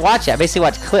 I didn't watch it. I basically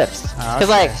watched clips because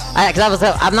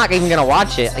I'm not even gonna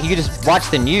watch it. You just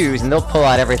watch the news and they'll pull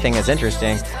out everything that's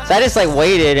interesting. So I just like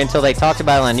waited until they talked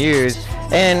about it on the news,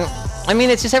 and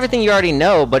it's just everything you already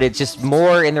know, but it's just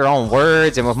more in their own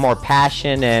words and with more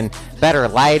passion and better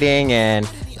lighting and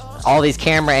all these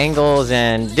camera angles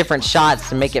and different shots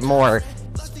to make it more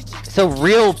so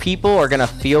real people are gonna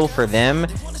feel for them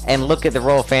and look at the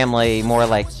royal family more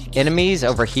like enemies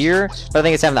over here. But I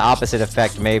think it's having the opposite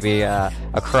effect maybe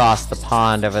across the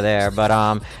pond over there. But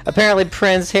apparently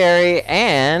Prince Harry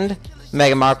and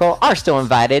Meghan Markle are still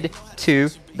invited to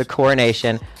the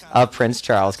coronation of Prince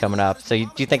Charles coming up. So do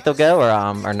you think they'll go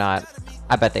or not?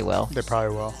 I bet they will. They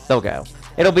probably will. They'll go.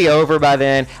 It'll be over by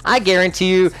then. I guarantee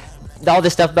you all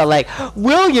this stuff about like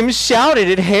William shouted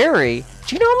at Harry.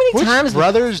 Do you know how many times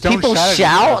brothers don't people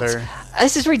shout?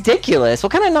 This is ridiculous.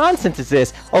 What kind of nonsense is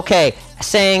this? Okay,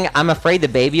 saying I'm afraid the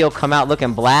baby will come out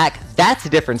looking black, that's a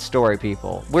different story,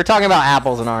 people. We're talking about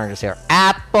apples and oranges here.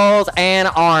 Apples and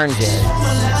oranges.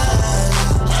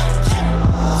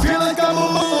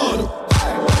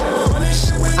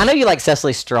 I know you like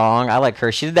Cecily Strong. I like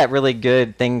her. She did that really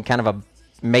good thing, kind of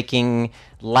making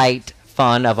light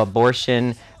fun of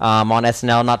abortion on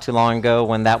SNL not too long ago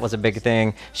when that was a big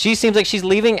thing. She seems like she's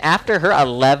leaving after her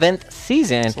 11th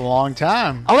season. It's a long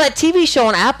time. Oh, that TV show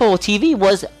on Apple TV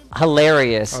was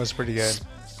hilarious. That was pretty good.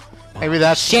 Maybe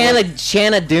that's Shanna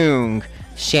Doong.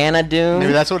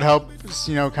 Maybe that's what helped,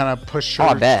 kind of push her. Oh,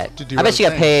 I bet. To do I bet she got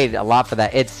things. paid a lot for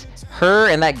that. It's her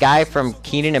and that guy from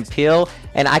Keenan and Peele,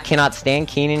 and I cannot stand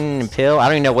Keenan and Peele. I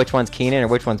don't even know which one's Keenan or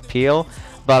which one's Peele.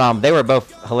 But they were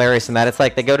both hilarious in that. It's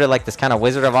like they go to like this kind of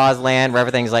Wizard of Oz land where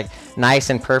everything's like nice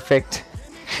and perfect.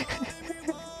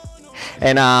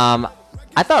 And I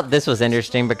thought this was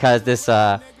interesting because this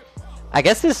I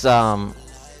guess this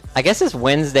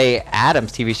Wednesday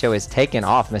Addams TV show is taking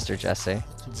off, Mr. Jesse.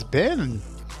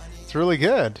 It's really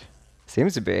good.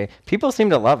 Seems to be. People seem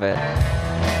to love it.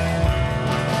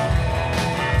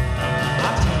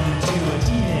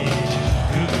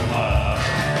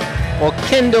 Well,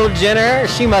 Kendall Jenner,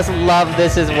 she must love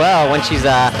this as well when she's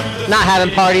not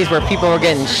having parties where people are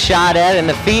getting shot at in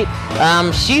the feet.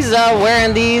 She's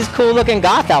wearing these cool-looking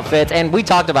goth outfits, and we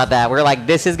talked about that. We were like,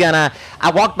 this is gonna...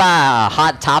 I walked by a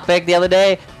Hot Topic the other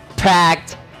day,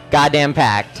 packed, goddamn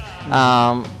packed.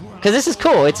 because this is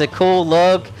cool. It's a cool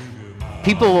look.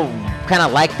 People kind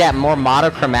of like that more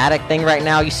monochromatic thing right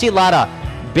now. You see a lot of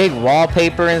big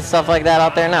wallpaper and stuff like that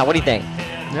out there now. What do you think?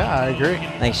 Yeah, I agree.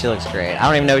 I think she looks great. I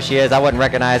don't even know who she is. I wouldn't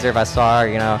recognize her if I saw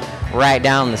her, right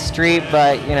down the street.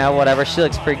 But, whatever. She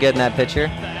looks pretty good in that picture.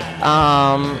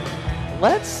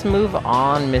 Let's move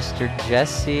on, Mr.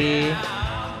 Jesse.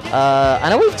 I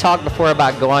know we've talked before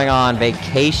about going on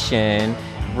vacation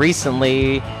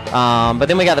recently, but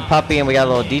then we got the puppy and we got a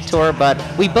little detour, but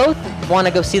we both want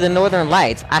to go see the Northern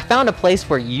Lights. I found a place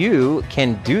where you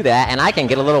can do that, and I can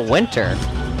get a little winter.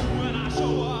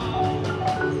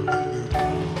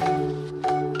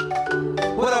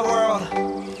 What up, world?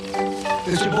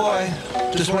 It's your boy,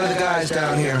 just one of the guys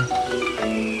down here.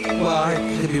 Well,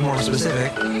 to be more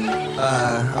specific,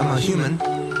 I'm a human,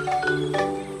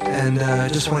 and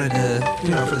just wanted to,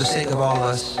 for the sake of all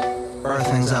us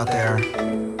Earthlings out there,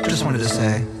 just wanted to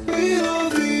say.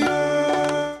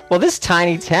 Well, this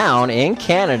tiny town in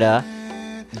Canada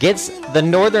gets the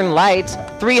Northern Lights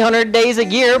 300 days a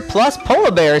year, plus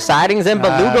polar bear sightings and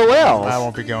beluga whales. I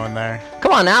won't be going there.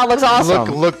 Come on now, it looks awesome.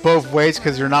 Look both ways,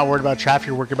 because you're not worried about traffic.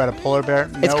 You're worried about a polar bear.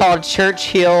 It's called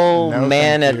Churchill,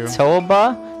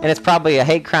 Manitoba, and it's probably a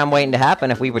hate crime waiting to happen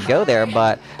if we would go there.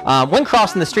 But when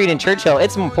crossing the street in Churchill,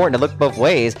 it's important to look both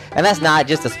ways, and that's not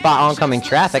just a spot oncoming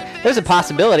traffic. There's a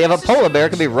possibility of a polar bear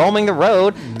could be roaming the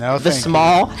road. The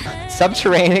small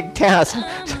subterranean towns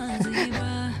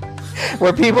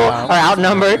where people are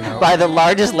outnumbered by the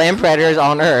largest land predators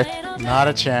on Earth. Not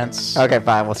a chance. Okay,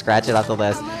 fine. We'll scratch it off the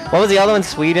list. What was the other one?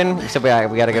 Sweden? So we got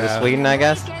to go to Sweden, I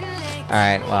guess? All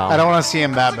right, well. I don't want to see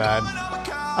him that bad.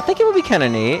 I think it would be kind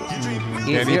of neat.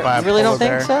 You really don't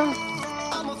think so?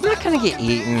 You're not going to get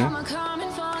eaten. All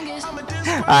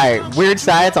right, weird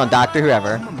science on Dr.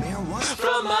 Whoever.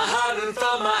 From my heart and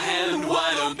from my hand,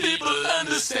 why don't people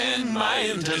understand my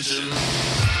intention?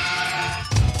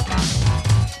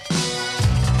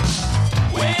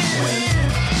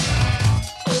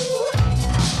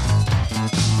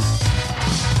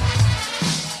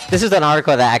 This is an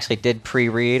article that I actually did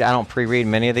pre-read. I don't pre-read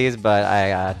many of these, but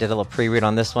I did a little pre-read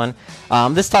on this one.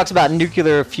 This talks about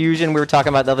nuclear fusion. We were talking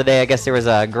about the other day. I guess there was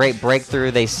a great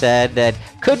breakthrough, they said, that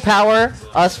could power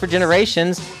us for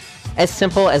generations, as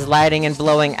simple as lighting and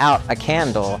blowing out a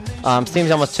candle.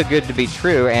 Seems almost too good to be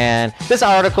true. And this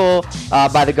article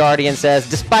by The Guardian says,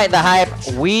 despite the hype,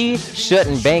 we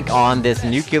shouldn't bank on this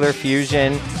nuclear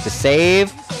fusion to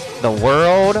save the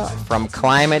world from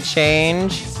climate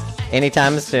change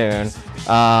anytime soon.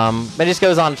 It just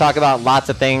goes on to talk about lots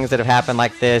of things that have happened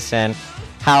like this, and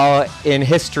how in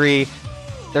history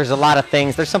there's a lot of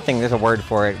things. There's a word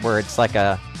for it, where it's like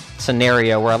a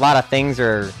scenario where a lot of things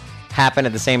happen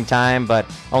at the same time, but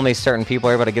only certain people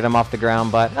are able to get them off the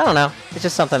ground. But I don't know. It's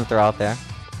just something to throw out there.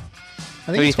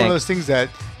 I think it's one of those things that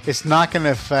it's not going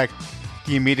to affect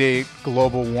the immediate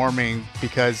global warming,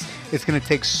 because it's going to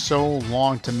take so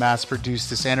long to mass produce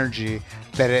this energy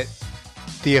that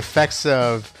the effects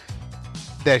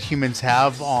that humans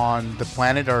have on the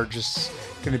planet are just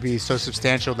going to be so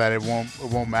substantial that it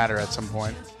won't matter at some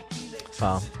point.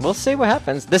 Well, we'll see what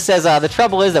happens. This says the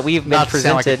trouble is that we've been presented. Not to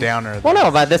sound like a downer. Well, no,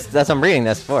 but that's I'm reading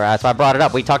this for. So I brought it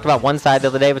up. We talked about one side the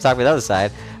other day. We talked about the other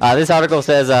side. This article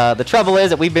says the trouble is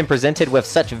that we've been presented with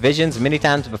such visions many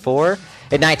times before.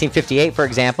 In 1958, for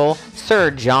example,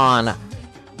 Sir John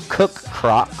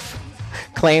Cookcroft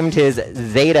claimed his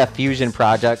Zeta fusion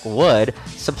project would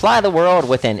supply the world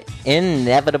with an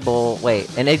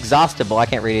inexhaustible, I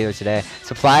can't read either today,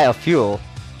 supply of fuel.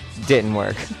 Didn't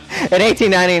work. In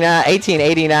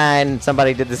 1889,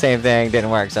 somebody did the same thing, didn't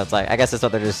work. So it's like, I guess that's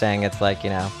what they're just saying. It's like,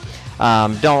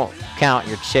 don't count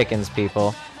your chickens,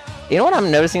 people. You know what I'm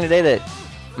noticing today? That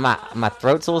my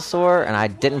throat's a little sore, and I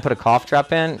didn't put a cough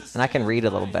drop in, and I can read a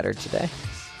little better today.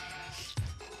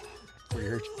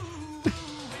 Weird.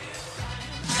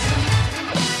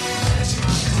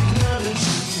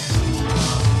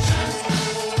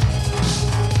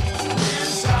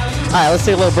 All right, let's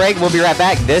take a little break. We'll be right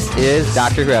back. This is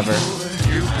Dr. Whoever. The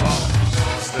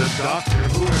Dr.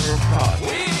 Whoever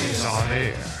Project is on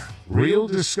air. Real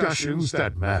discussions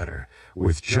that matter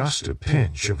with just a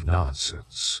pinch of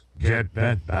nonsense. Get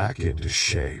bent back into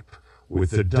shape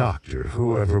with the Dr.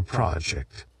 Whoever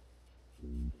Project.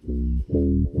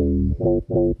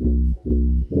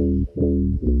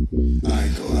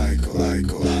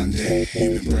 Iko, Ande.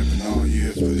 You've been prepping all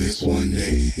year for this one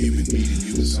day. You've been eating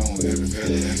you the song, every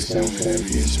feather, every stone,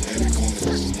 every inch, every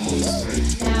corner was on the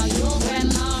stage. Now your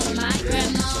grandma, my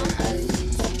grandma,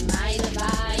 my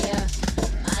buyer.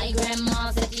 My grandma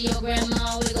said to your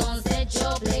grandma, we're gonna set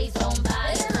your place on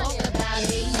fire. Talk about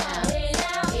hey now, hey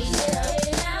now, hey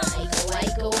now,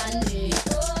 Iko, Ande.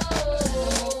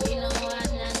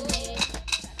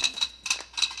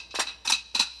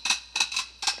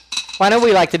 Well, I know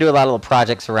we like to do a lot of little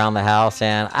projects around the house,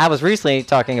 and I was recently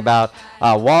talking about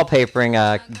wallpapering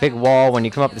a big wall when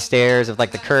you come up the stairs of like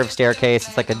the curved staircase.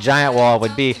 It's like a giant wall.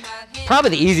 Would be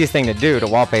probably the easiest thing to do to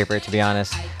wallpaper it, to be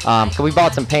honest. Cause we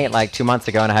bought some paint like 2 months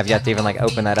ago, and I have yet to even like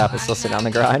open that up. It's still sitting on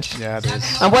the garage. Yeah, it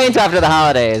is. I'm waiting till after the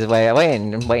holidays.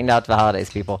 Waiting out to the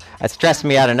holidays, people. It stressed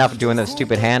me out enough doing those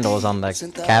stupid handles on the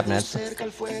cabinets.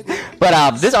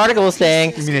 But this article is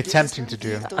saying. You mean attempting to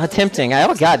do? Attempting.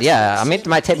 Oh God, yeah. I mean, it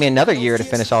might take me another year to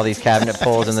finish all these cabinet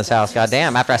pulls in this house. God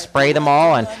damn. After I spray them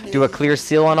all and do a clear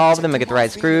seal on all of them and get the right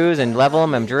screws and level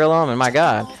them and drill them, and my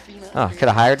God, oh, I could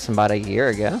have hired somebody a year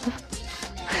ago.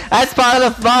 That's part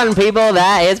of the fun, people.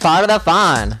 That is part of the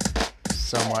fun.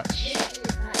 So much.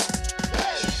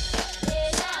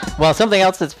 Well, something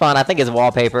else that's fun, I think, is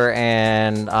wallpaper,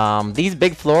 and these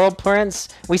big floral prints,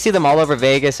 we see them all over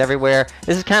Vegas, everywhere.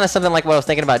 This is kind of something like what I was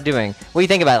thinking about doing. What do you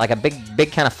think about it? Like a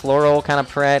big kind of floral kind of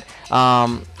print?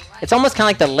 It's almost kind of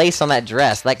like the lace on that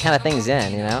dress. That kind of thing's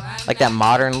in, you know? Like that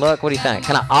modern look. What do you think?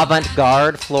 Kind of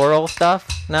avant-garde floral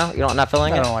stuff? No? You not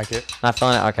feeling it? I don't like it. Not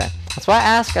feeling it? Okay. That's why I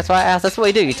ask. That's what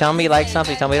we do. You tell me you like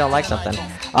something. You tell me you don't like something.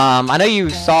 I know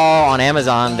you saw on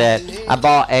Amazon that I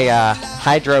bought a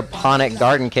hydroponic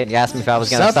garden kit. You asked me if I was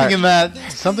going to start.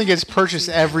 Something gets purchased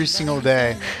every single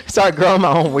day. Start growing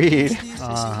my own weed.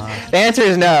 The answer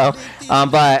is no.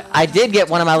 But I did get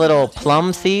one of my little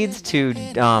plum seeds to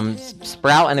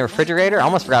sprout in the refrigerator. I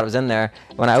almost forgot it was in there.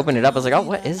 When I opened it up, I was like, oh,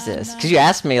 what is this? Because you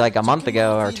asked me like a month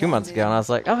ago or 2 months ago, and I was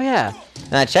like, oh, yeah.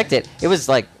 And I checked it. It was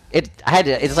like,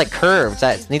 it's like curved, so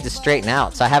it needs to straighten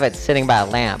out. So I have it sitting by a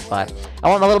lamp, but I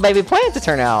want my little baby plant to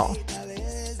turn out.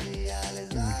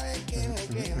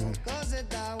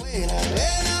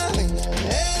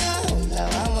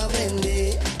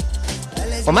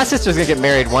 Well, my sister's gonna get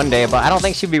married one day, but I don't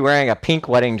think she'd be wearing a pink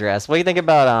wedding dress. What do you think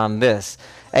about this?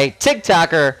 A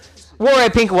TikToker wore a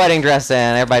pink wedding dress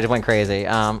and everybody just went crazy.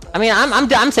 I mean,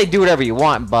 I'm saying do whatever you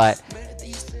want, but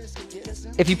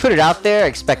if you put it out there,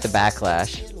 expect a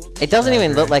backlash. It doesn't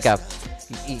even look like a.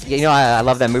 You know, I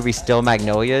love that movie Still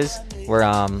Magnolias, where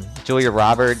Julia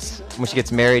Roberts, when she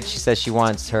gets married, she says she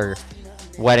wants her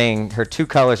wedding, her two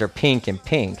colors are pink and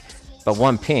pink, but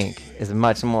one pink is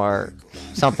much more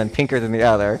something pinker than the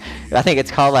other. I think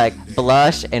it's called like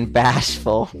blush and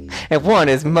bashful, and one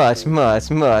is much,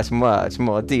 much, much, much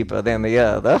more deeper than the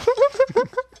other.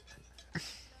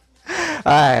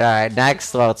 All right.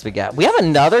 Next, what else we got? We have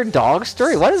another dog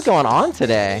story. What is going on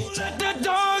today?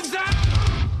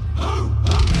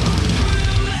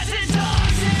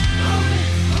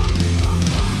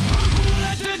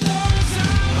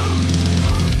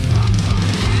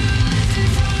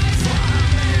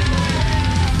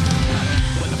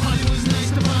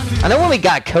 I know when we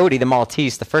got Cody, the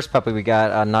Maltese, the first puppy we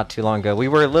got not too long ago, we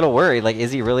were a little worried. Like,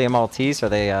 is he really a Maltese?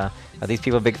 Are these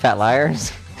people big fat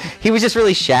liars? He was just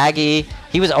really shaggy.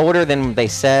 He was older than they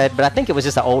said, but I think it was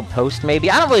just an old post maybe.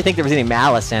 I don't really think there was any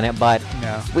malice in it, but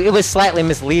no. It was slightly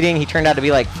misleading. He turned out to be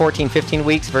like 14, 15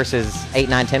 weeks versus 8,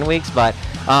 9, 10 weeks, but...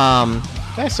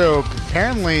 Yeah, so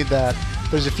apparently that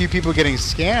there's a few people getting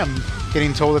scammed,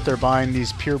 getting told that they're buying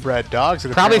these purebred dogs.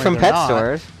 That probably from pet not.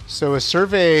 stores. So a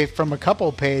survey from a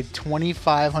couple paid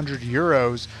 2,500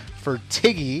 euros for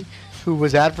Tiggy, who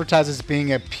was advertised as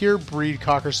being a pure breed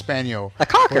Cocker Spaniel. A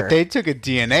Cocker? But they took a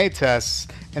DNA test,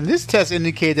 and this test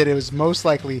indicated that it was most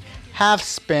likely half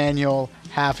Spaniel,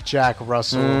 half Jack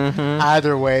Russell. Mm-hmm.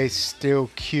 Either way, still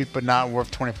cute, but not worth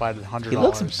 $2,500. He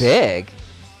looks big.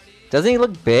 Doesn't he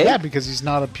look big? Yeah, because he's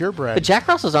not a purebred. But Jack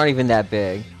Russells aren't even that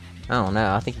big. I don't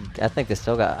know. I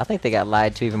think they got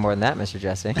lied to even more than that, Mr.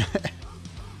 Jesse.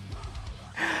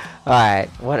 All right,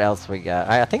 what else we got?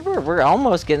 I think we're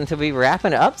almost getting to be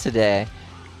wrapping it up today.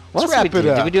 Let's wrap it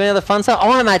up. Did we do another fun stuff?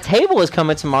 Oh, and my table is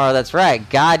coming tomorrow. That's right.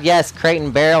 God, yes, Crate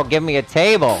and Barrel, give me a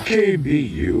table.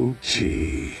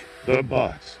 KBUT, The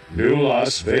Butt, New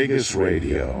Las Vegas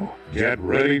Radio. Get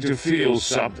ready to feel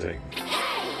something.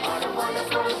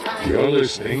 You're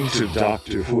listening to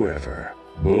Dr. Whoever.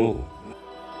 Boom.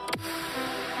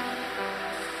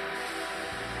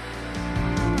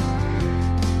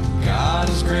 God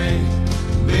is great,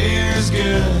 beer is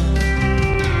good,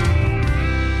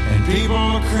 and people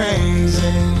are crazy.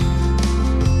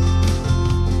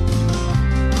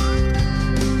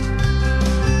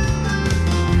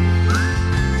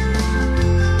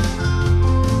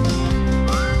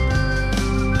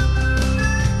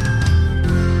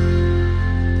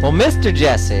 Well, Mr.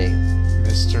 Jesse.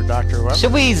 Mr. Dr. Webber.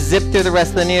 Should we zip through the rest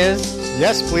of the news?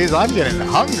 Yes, please. I'm getting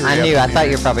hungry. I knew. up I in thought here.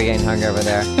 you were probably getting hungry over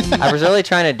there. I was really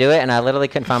trying to do it, and I literally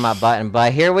couldn't find my button.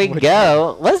 But here we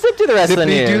go. Let's zip through the rest of the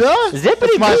news. Zippity-doo-dah? Zippity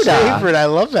That's my doo-dah. favorite. I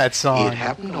love that song. It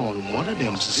happened on one of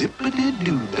them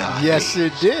zippity-doo-dah Yes,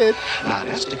 days. it did. Now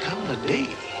that's the kind of day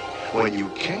when you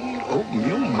can't open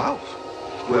your mouth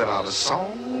without a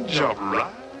song jump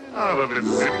right out of it.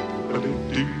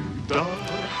 Zippity-doo-dah,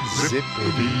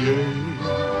 zippity-yay.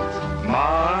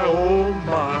 My, oh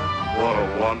my, what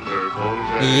a wonderful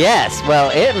day. Yes,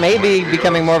 well, it may be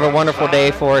becoming more of a wonderful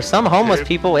day for some homeless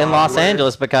people in Los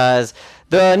Angeles because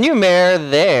the new mayor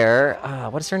there,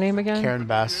 what's her name again? Karen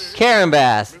Bass. Karen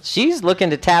Bass. She's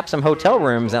looking to tap some hotel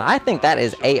rooms, and I think that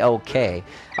is A-OK.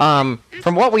 From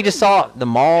what we just saw, the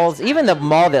malls, even the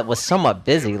mall that was somewhat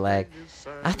busy, like,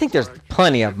 I think there's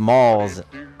plenty of malls.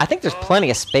 I think there's plenty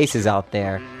of spaces out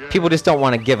there. People just don't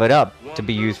want to give it up to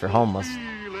be used for homeless.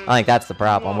 I think that's the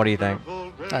problem. What do you think?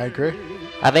 I agree.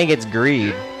 I think it's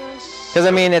greed. Because,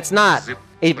 I mean, it's not...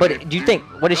 but do you think...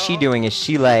 What is she doing? Is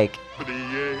she, like,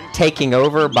 taking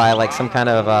over by, like, some kind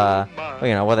of,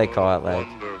 you know, what do they call it? Like,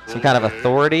 some kind of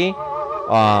authority?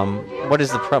 What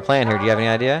is the plan here? Do you have any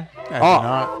idea? I do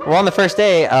not. Well, on the first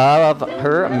day of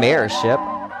her mayorship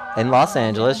in Los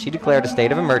Angeles, she declared a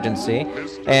state of emergency.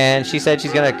 And she said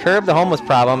she's going to curb the homeless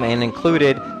problem and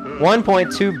included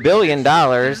 $1.2 billion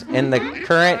in the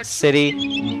current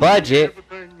city budget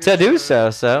to do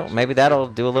so. So maybe that'll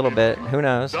do a little bit. Who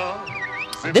knows?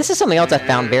 This is something else I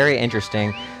found very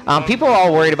interesting. People are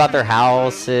all worried about their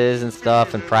houses and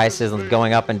stuff and prices and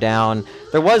going up and down.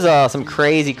 There was some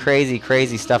crazy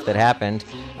stuff that happened.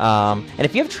 And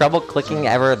if you have trouble clicking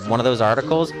ever one of those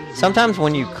articles, sometimes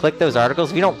when you click those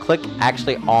articles, if you don't click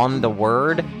actually on the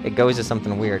word, it goes to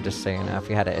something weird, just so you know, if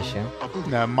you had an issue.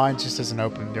 No, mine just doesn't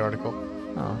open the article.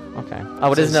 Oh, okay.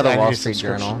 Oh, it is another Wall Street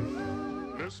Journal.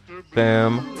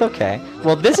 Boom. It's okay.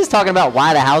 Well, this is talking about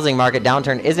why the housing market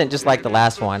downturn isn't just like the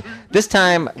last one. This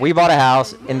time, we bought a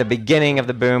house in the beginning of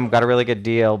the boom, got a really good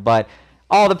deal, but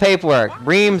all the paperwork,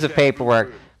 reams of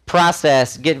paperwork,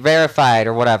 process, get verified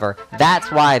or whatever.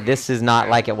 That's why this is not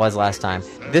like it was last time.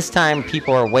 This time,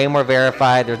 people are way more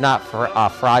verified. There's not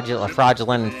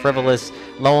fraudulent and frivolous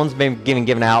loans being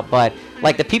given out, but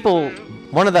like the people,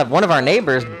 one of our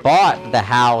neighbors bought the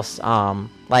house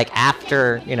like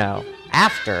after.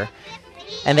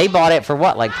 And they bought it for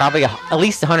what? Like probably at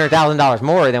least $100,000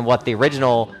 more than what the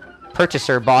original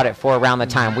purchaser bought it for around the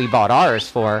time we bought ours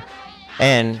for.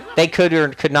 And they could or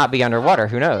could not be underwater.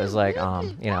 Who knows? Like, I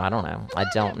don't know. I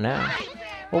don't know.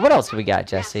 Well, what else do we got,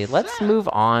 Jesse? Let's move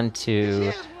on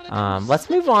to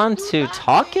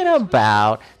talking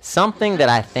about something that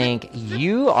I think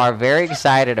you are very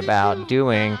excited about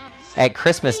doing at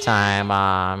Christmas time.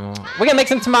 We're gonna make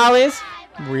some tamales.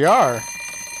 We are.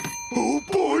 Oh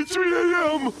boy, 3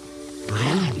 a.m.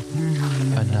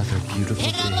 Another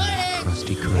beautiful day,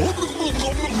 Krusty Krab.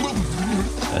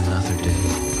 Another day.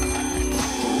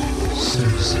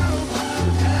 Servicing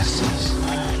the masses.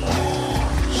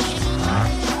 I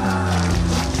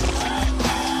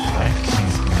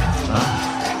can't get enough.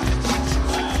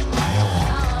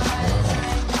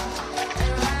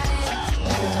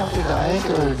 Up to diet,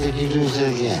 or did you lose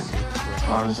it again?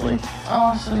 Honestly, I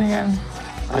lost it again.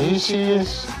 Are you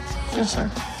serious? Yes,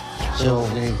 sir. So, will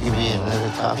you give me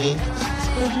another copy?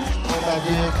 What about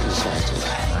the exercises?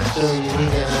 So, you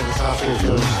need another copy of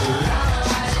those too?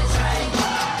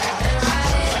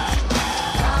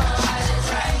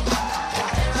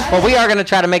 Well, we are going to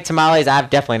try to make tamales. I've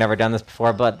definitely never done this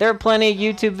before, but there are plenty of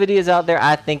YouTube videos out there.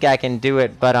 I think I can do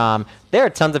it, but there are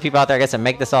tons of people out there, I guess, that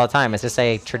make this all the time. Is this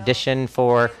a tradition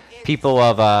for people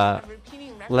of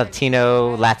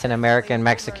Latino, Latin American,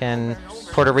 Mexican,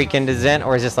 Puerto Rican descent,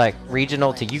 or is this like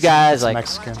regional to you guys? It's like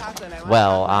Mexican.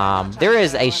 Well, there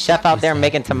is a chef out there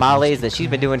making tamales that she's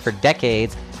been doing for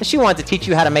decades, and she wants to teach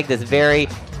you how to make this very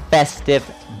festive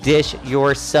dish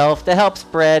yourself to help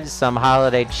spread some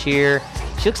holiday cheer.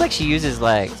 She looks like she uses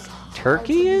like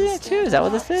turkey in it too. Is that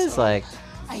what this is? Like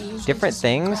different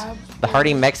things. The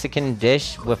hearty Mexican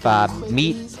dish with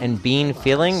meat and bean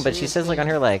filling, but she says like on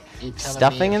here like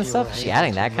stuffing and stuff. Is she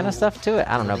adding that kind of stuff to it?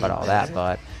 I don't know about all that,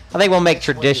 but I think we'll make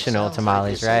traditional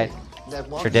tamales, right?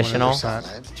 Traditional?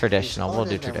 100%. Traditional. We'll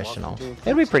do traditional.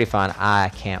 It'll be pretty fun. I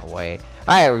can't wait.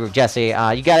 All right, Jesse,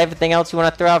 you got everything else you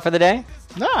want to throw out for the day?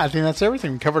 No, I think that's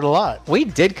everything. We covered a lot. We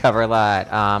did cover a lot.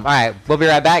 All right, we'll be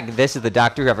right back. This is the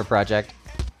Dr. Whoever Project.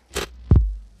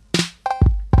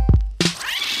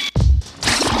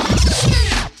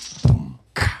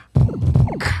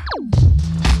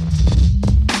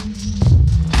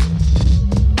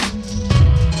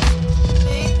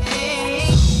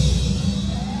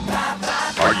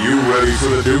 Are You ready for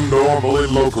the new normal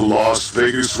in local Las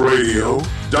Vegas radio?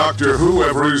 Dr.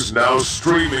 Whoever is now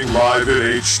streaming live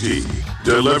in HD,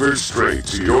 delivered straight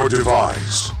to your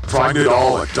device. Find it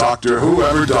all at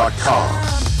drwhoever.com.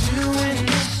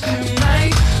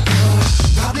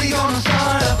 Probably gonna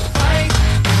start a fight.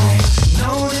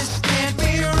 No, this can't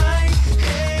be right.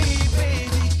 Hey, baby,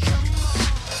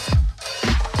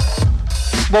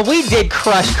 Well, we did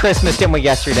crush Christmas, didn't we,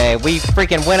 yesterday? We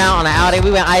freaking went out on an outing.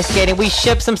 We went ice skating. We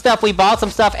shipped some stuff. We bought some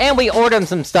stuff. And we ordered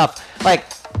some stuff. Like,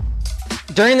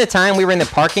 during the time we were in the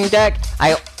parking deck,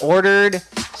 I ordered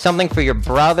something for your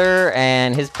brother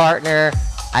and his partner.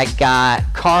 I got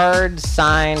cards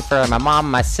signed for my mom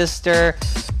and my sister.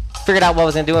 Figured out what I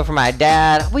was going to do it for my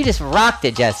dad. We just rocked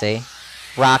it, Jesse.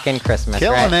 Rocking Christmas,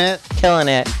 Killing right? it. Killing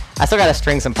it. I still got to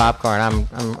string some popcorn.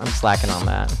 I'm slacking on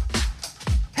that.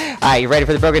 All right, you ready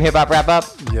for the Broken Hip Hop Wrap-Up?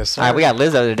 Yes, sir. All right, we got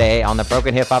Lizzo today on the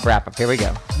Broken Hip Hop Wrap-Up. Here we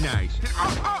go. Nice.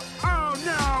 Oh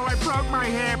no, I broke my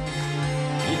hip.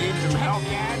 You need some help,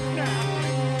 Dad?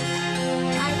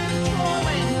 I'm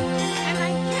falling and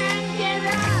I can't get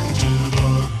up.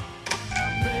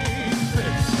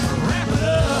 Wrap it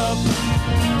up.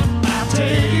 I'll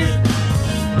take it.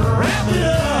 Wrap it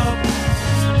up.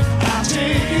 I'll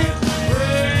take it.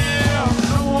 Well,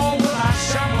 no more will I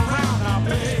shop around our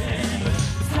bed.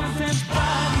 Something's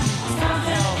body,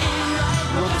 something ain't right.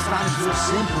 Well, the sign is real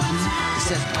simple, dude. It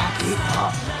says rock it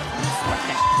up. What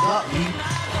the fuck, dude?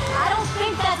 I don't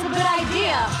think that's a good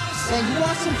idea. Say, you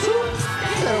want some too?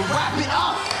 You better wrap it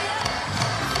up.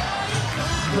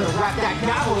 You better wrap that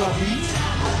gavel up, dude.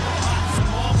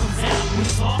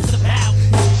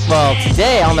 Well,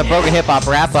 today on the Broken Hip Hop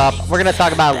Wrap-Up, we're going to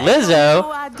talk about Lizzo,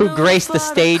 who graced the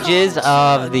stages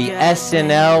of the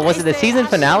SNL, was it the season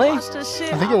finale? I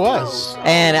think it was.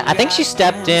 And I think she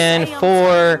stepped in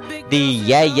for the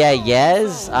Yeah Yeah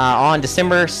Yeahs on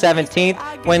December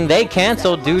 17th when they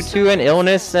canceled due to an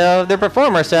illness of their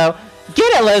performer. So,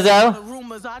 get it, Lizzo!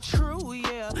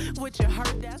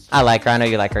 I like her. I know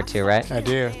you like her too, right? I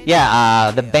do.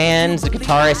 Yeah, the band's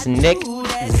guitarist Nick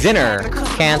Zinner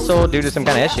canceled due to some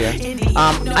kind of issue.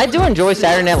 I do enjoy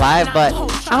Saturday Night Live, but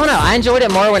I don't know. I enjoyed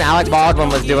it more when Alec Baldwin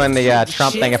was doing the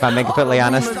Trump thing, if I'm being completely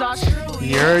honest.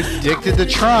 You're addicted to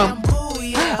Trump.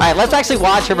 All right, let's actually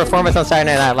watch her performance on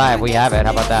Saturday Night Live. We have it.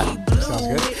 How about that? Sounds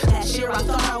good.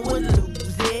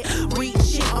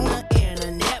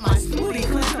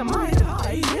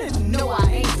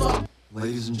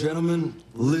 Ladies and gentlemen,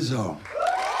 Lizzo.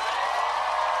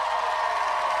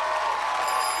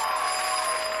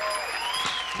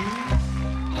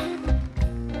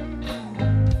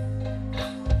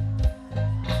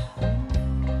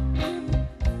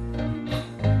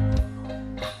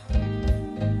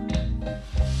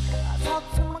 I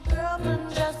talked to my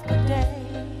girlfriend just today.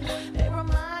 They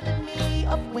reminded me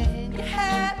of when you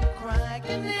had me crying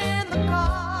in the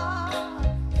car.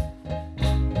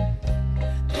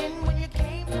 Then when you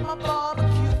came to my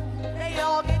barbecue, they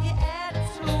all gave you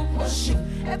attitude. Well, shoot,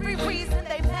 every reason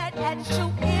they've had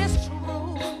attitude is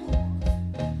true.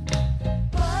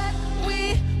 But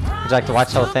we Would you like to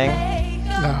watch the whole thing?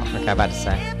 No. Okay, I'm about to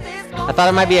say. I thought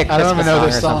it might be a I don't Christmas even know song or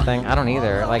this song. something. I don't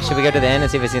either. Like, should we go to the end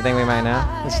and see if it's anything we might know?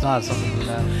 It's not something you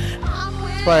know.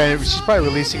 She's probably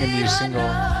releasing a new single.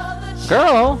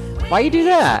 Girl, why you do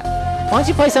that? Why don't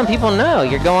you play something people know?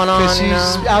 You're going on. Because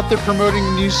she's out there promoting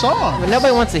a new song. But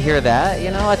nobody wants to hear that.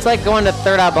 You know, it's like going to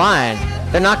Third Eye Blind.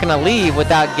 They're not gonna leave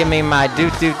without giving me my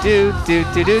do.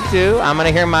 I'm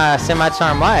gonna hear my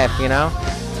Semi-Charmed Life. You know,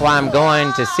 that's why I'm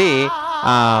going to see.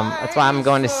 That's why I'm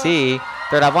going to see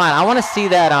Third Eye Blind. I want to see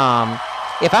that.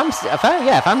 If I'm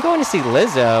going to see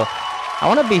Lizzo, I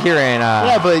want to be hearing.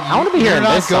 Yeah, but I want to be you're hearing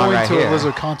not this song going right to here. a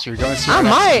Lizzo concert. You're going to see I her on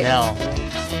might.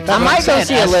 SNL. I might go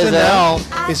see a Lizzo.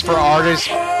 SNL is for artists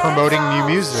promoting new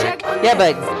music. Yeah,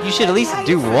 but you should at least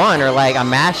do one or like a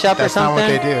mashup or That's not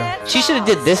something. what they do. She should have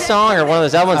did this song or one of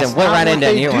those other ones That's and went not right what into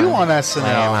a they new do one. on SNL.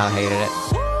 Damn, I hated it.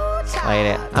 Played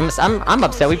it. I'm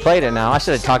upset we played it now. I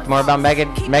should have talked more about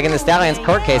Megan Thee Stallion's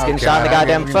court case getting shot in the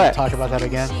goddamn we're gonna foot. Talk about that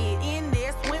again.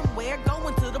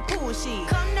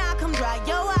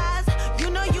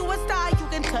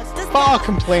 File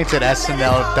complaints at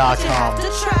SNL.com.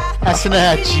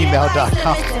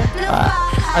 SNL@gmail.com.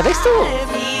 Are they still?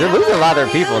 They're losing a lot of their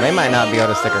people. They might not be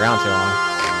able to stick around too long.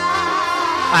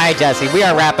 All right, Jesse, we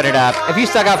are wrapping it up. If you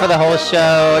stuck out for the whole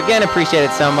show, again, appreciate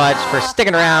it so much for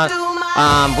sticking around.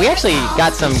 We actually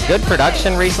got some good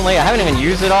production recently. I haven't even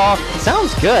used it all. It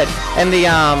sounds good. And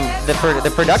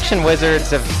the production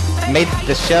wizards have made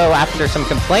the show after some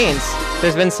complaints.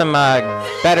 There's been some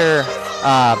better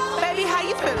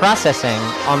processing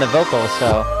on the vocals,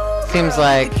 so seems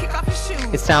like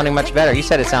it's sounding much better. You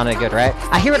said it sounded good, right?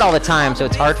 I hear it all the time, so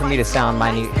it's hard for me to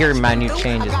hear minute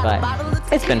changes, but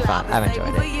it's been fun. I've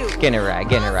enjoyed it. Getting it right.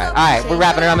 All right, we're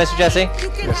wrapping it up, Mr. Jesse?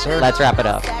 Yes, sir. Let's wrap it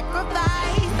up.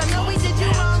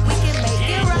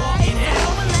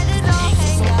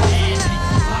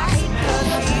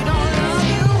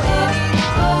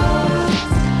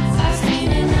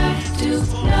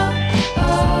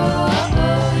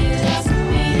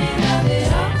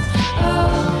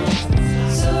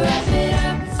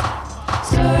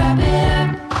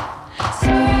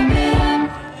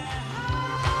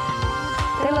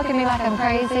 Like I'm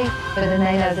crazy, but then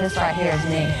they know this right here is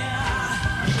me.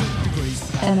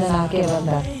 And then I'll give them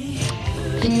the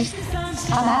peace.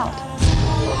 I'm out.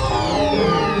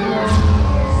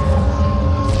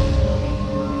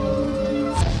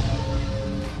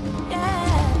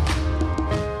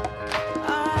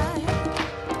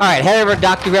 All right, head over to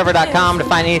drwhoever.com to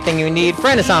find anything you need.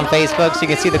 Friend us on Facebook so you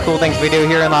can see the cool things we do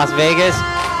here in Las Vegas.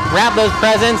 Grab those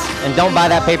presents and don't buy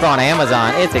that paper on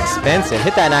Amazon. It's expensive.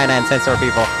 Hit that 99-cent store,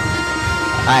 people.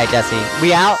 All right, Jesse.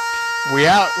 We out? We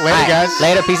out. Later, guys.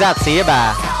 Later. Peace out. See you.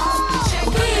 Bye.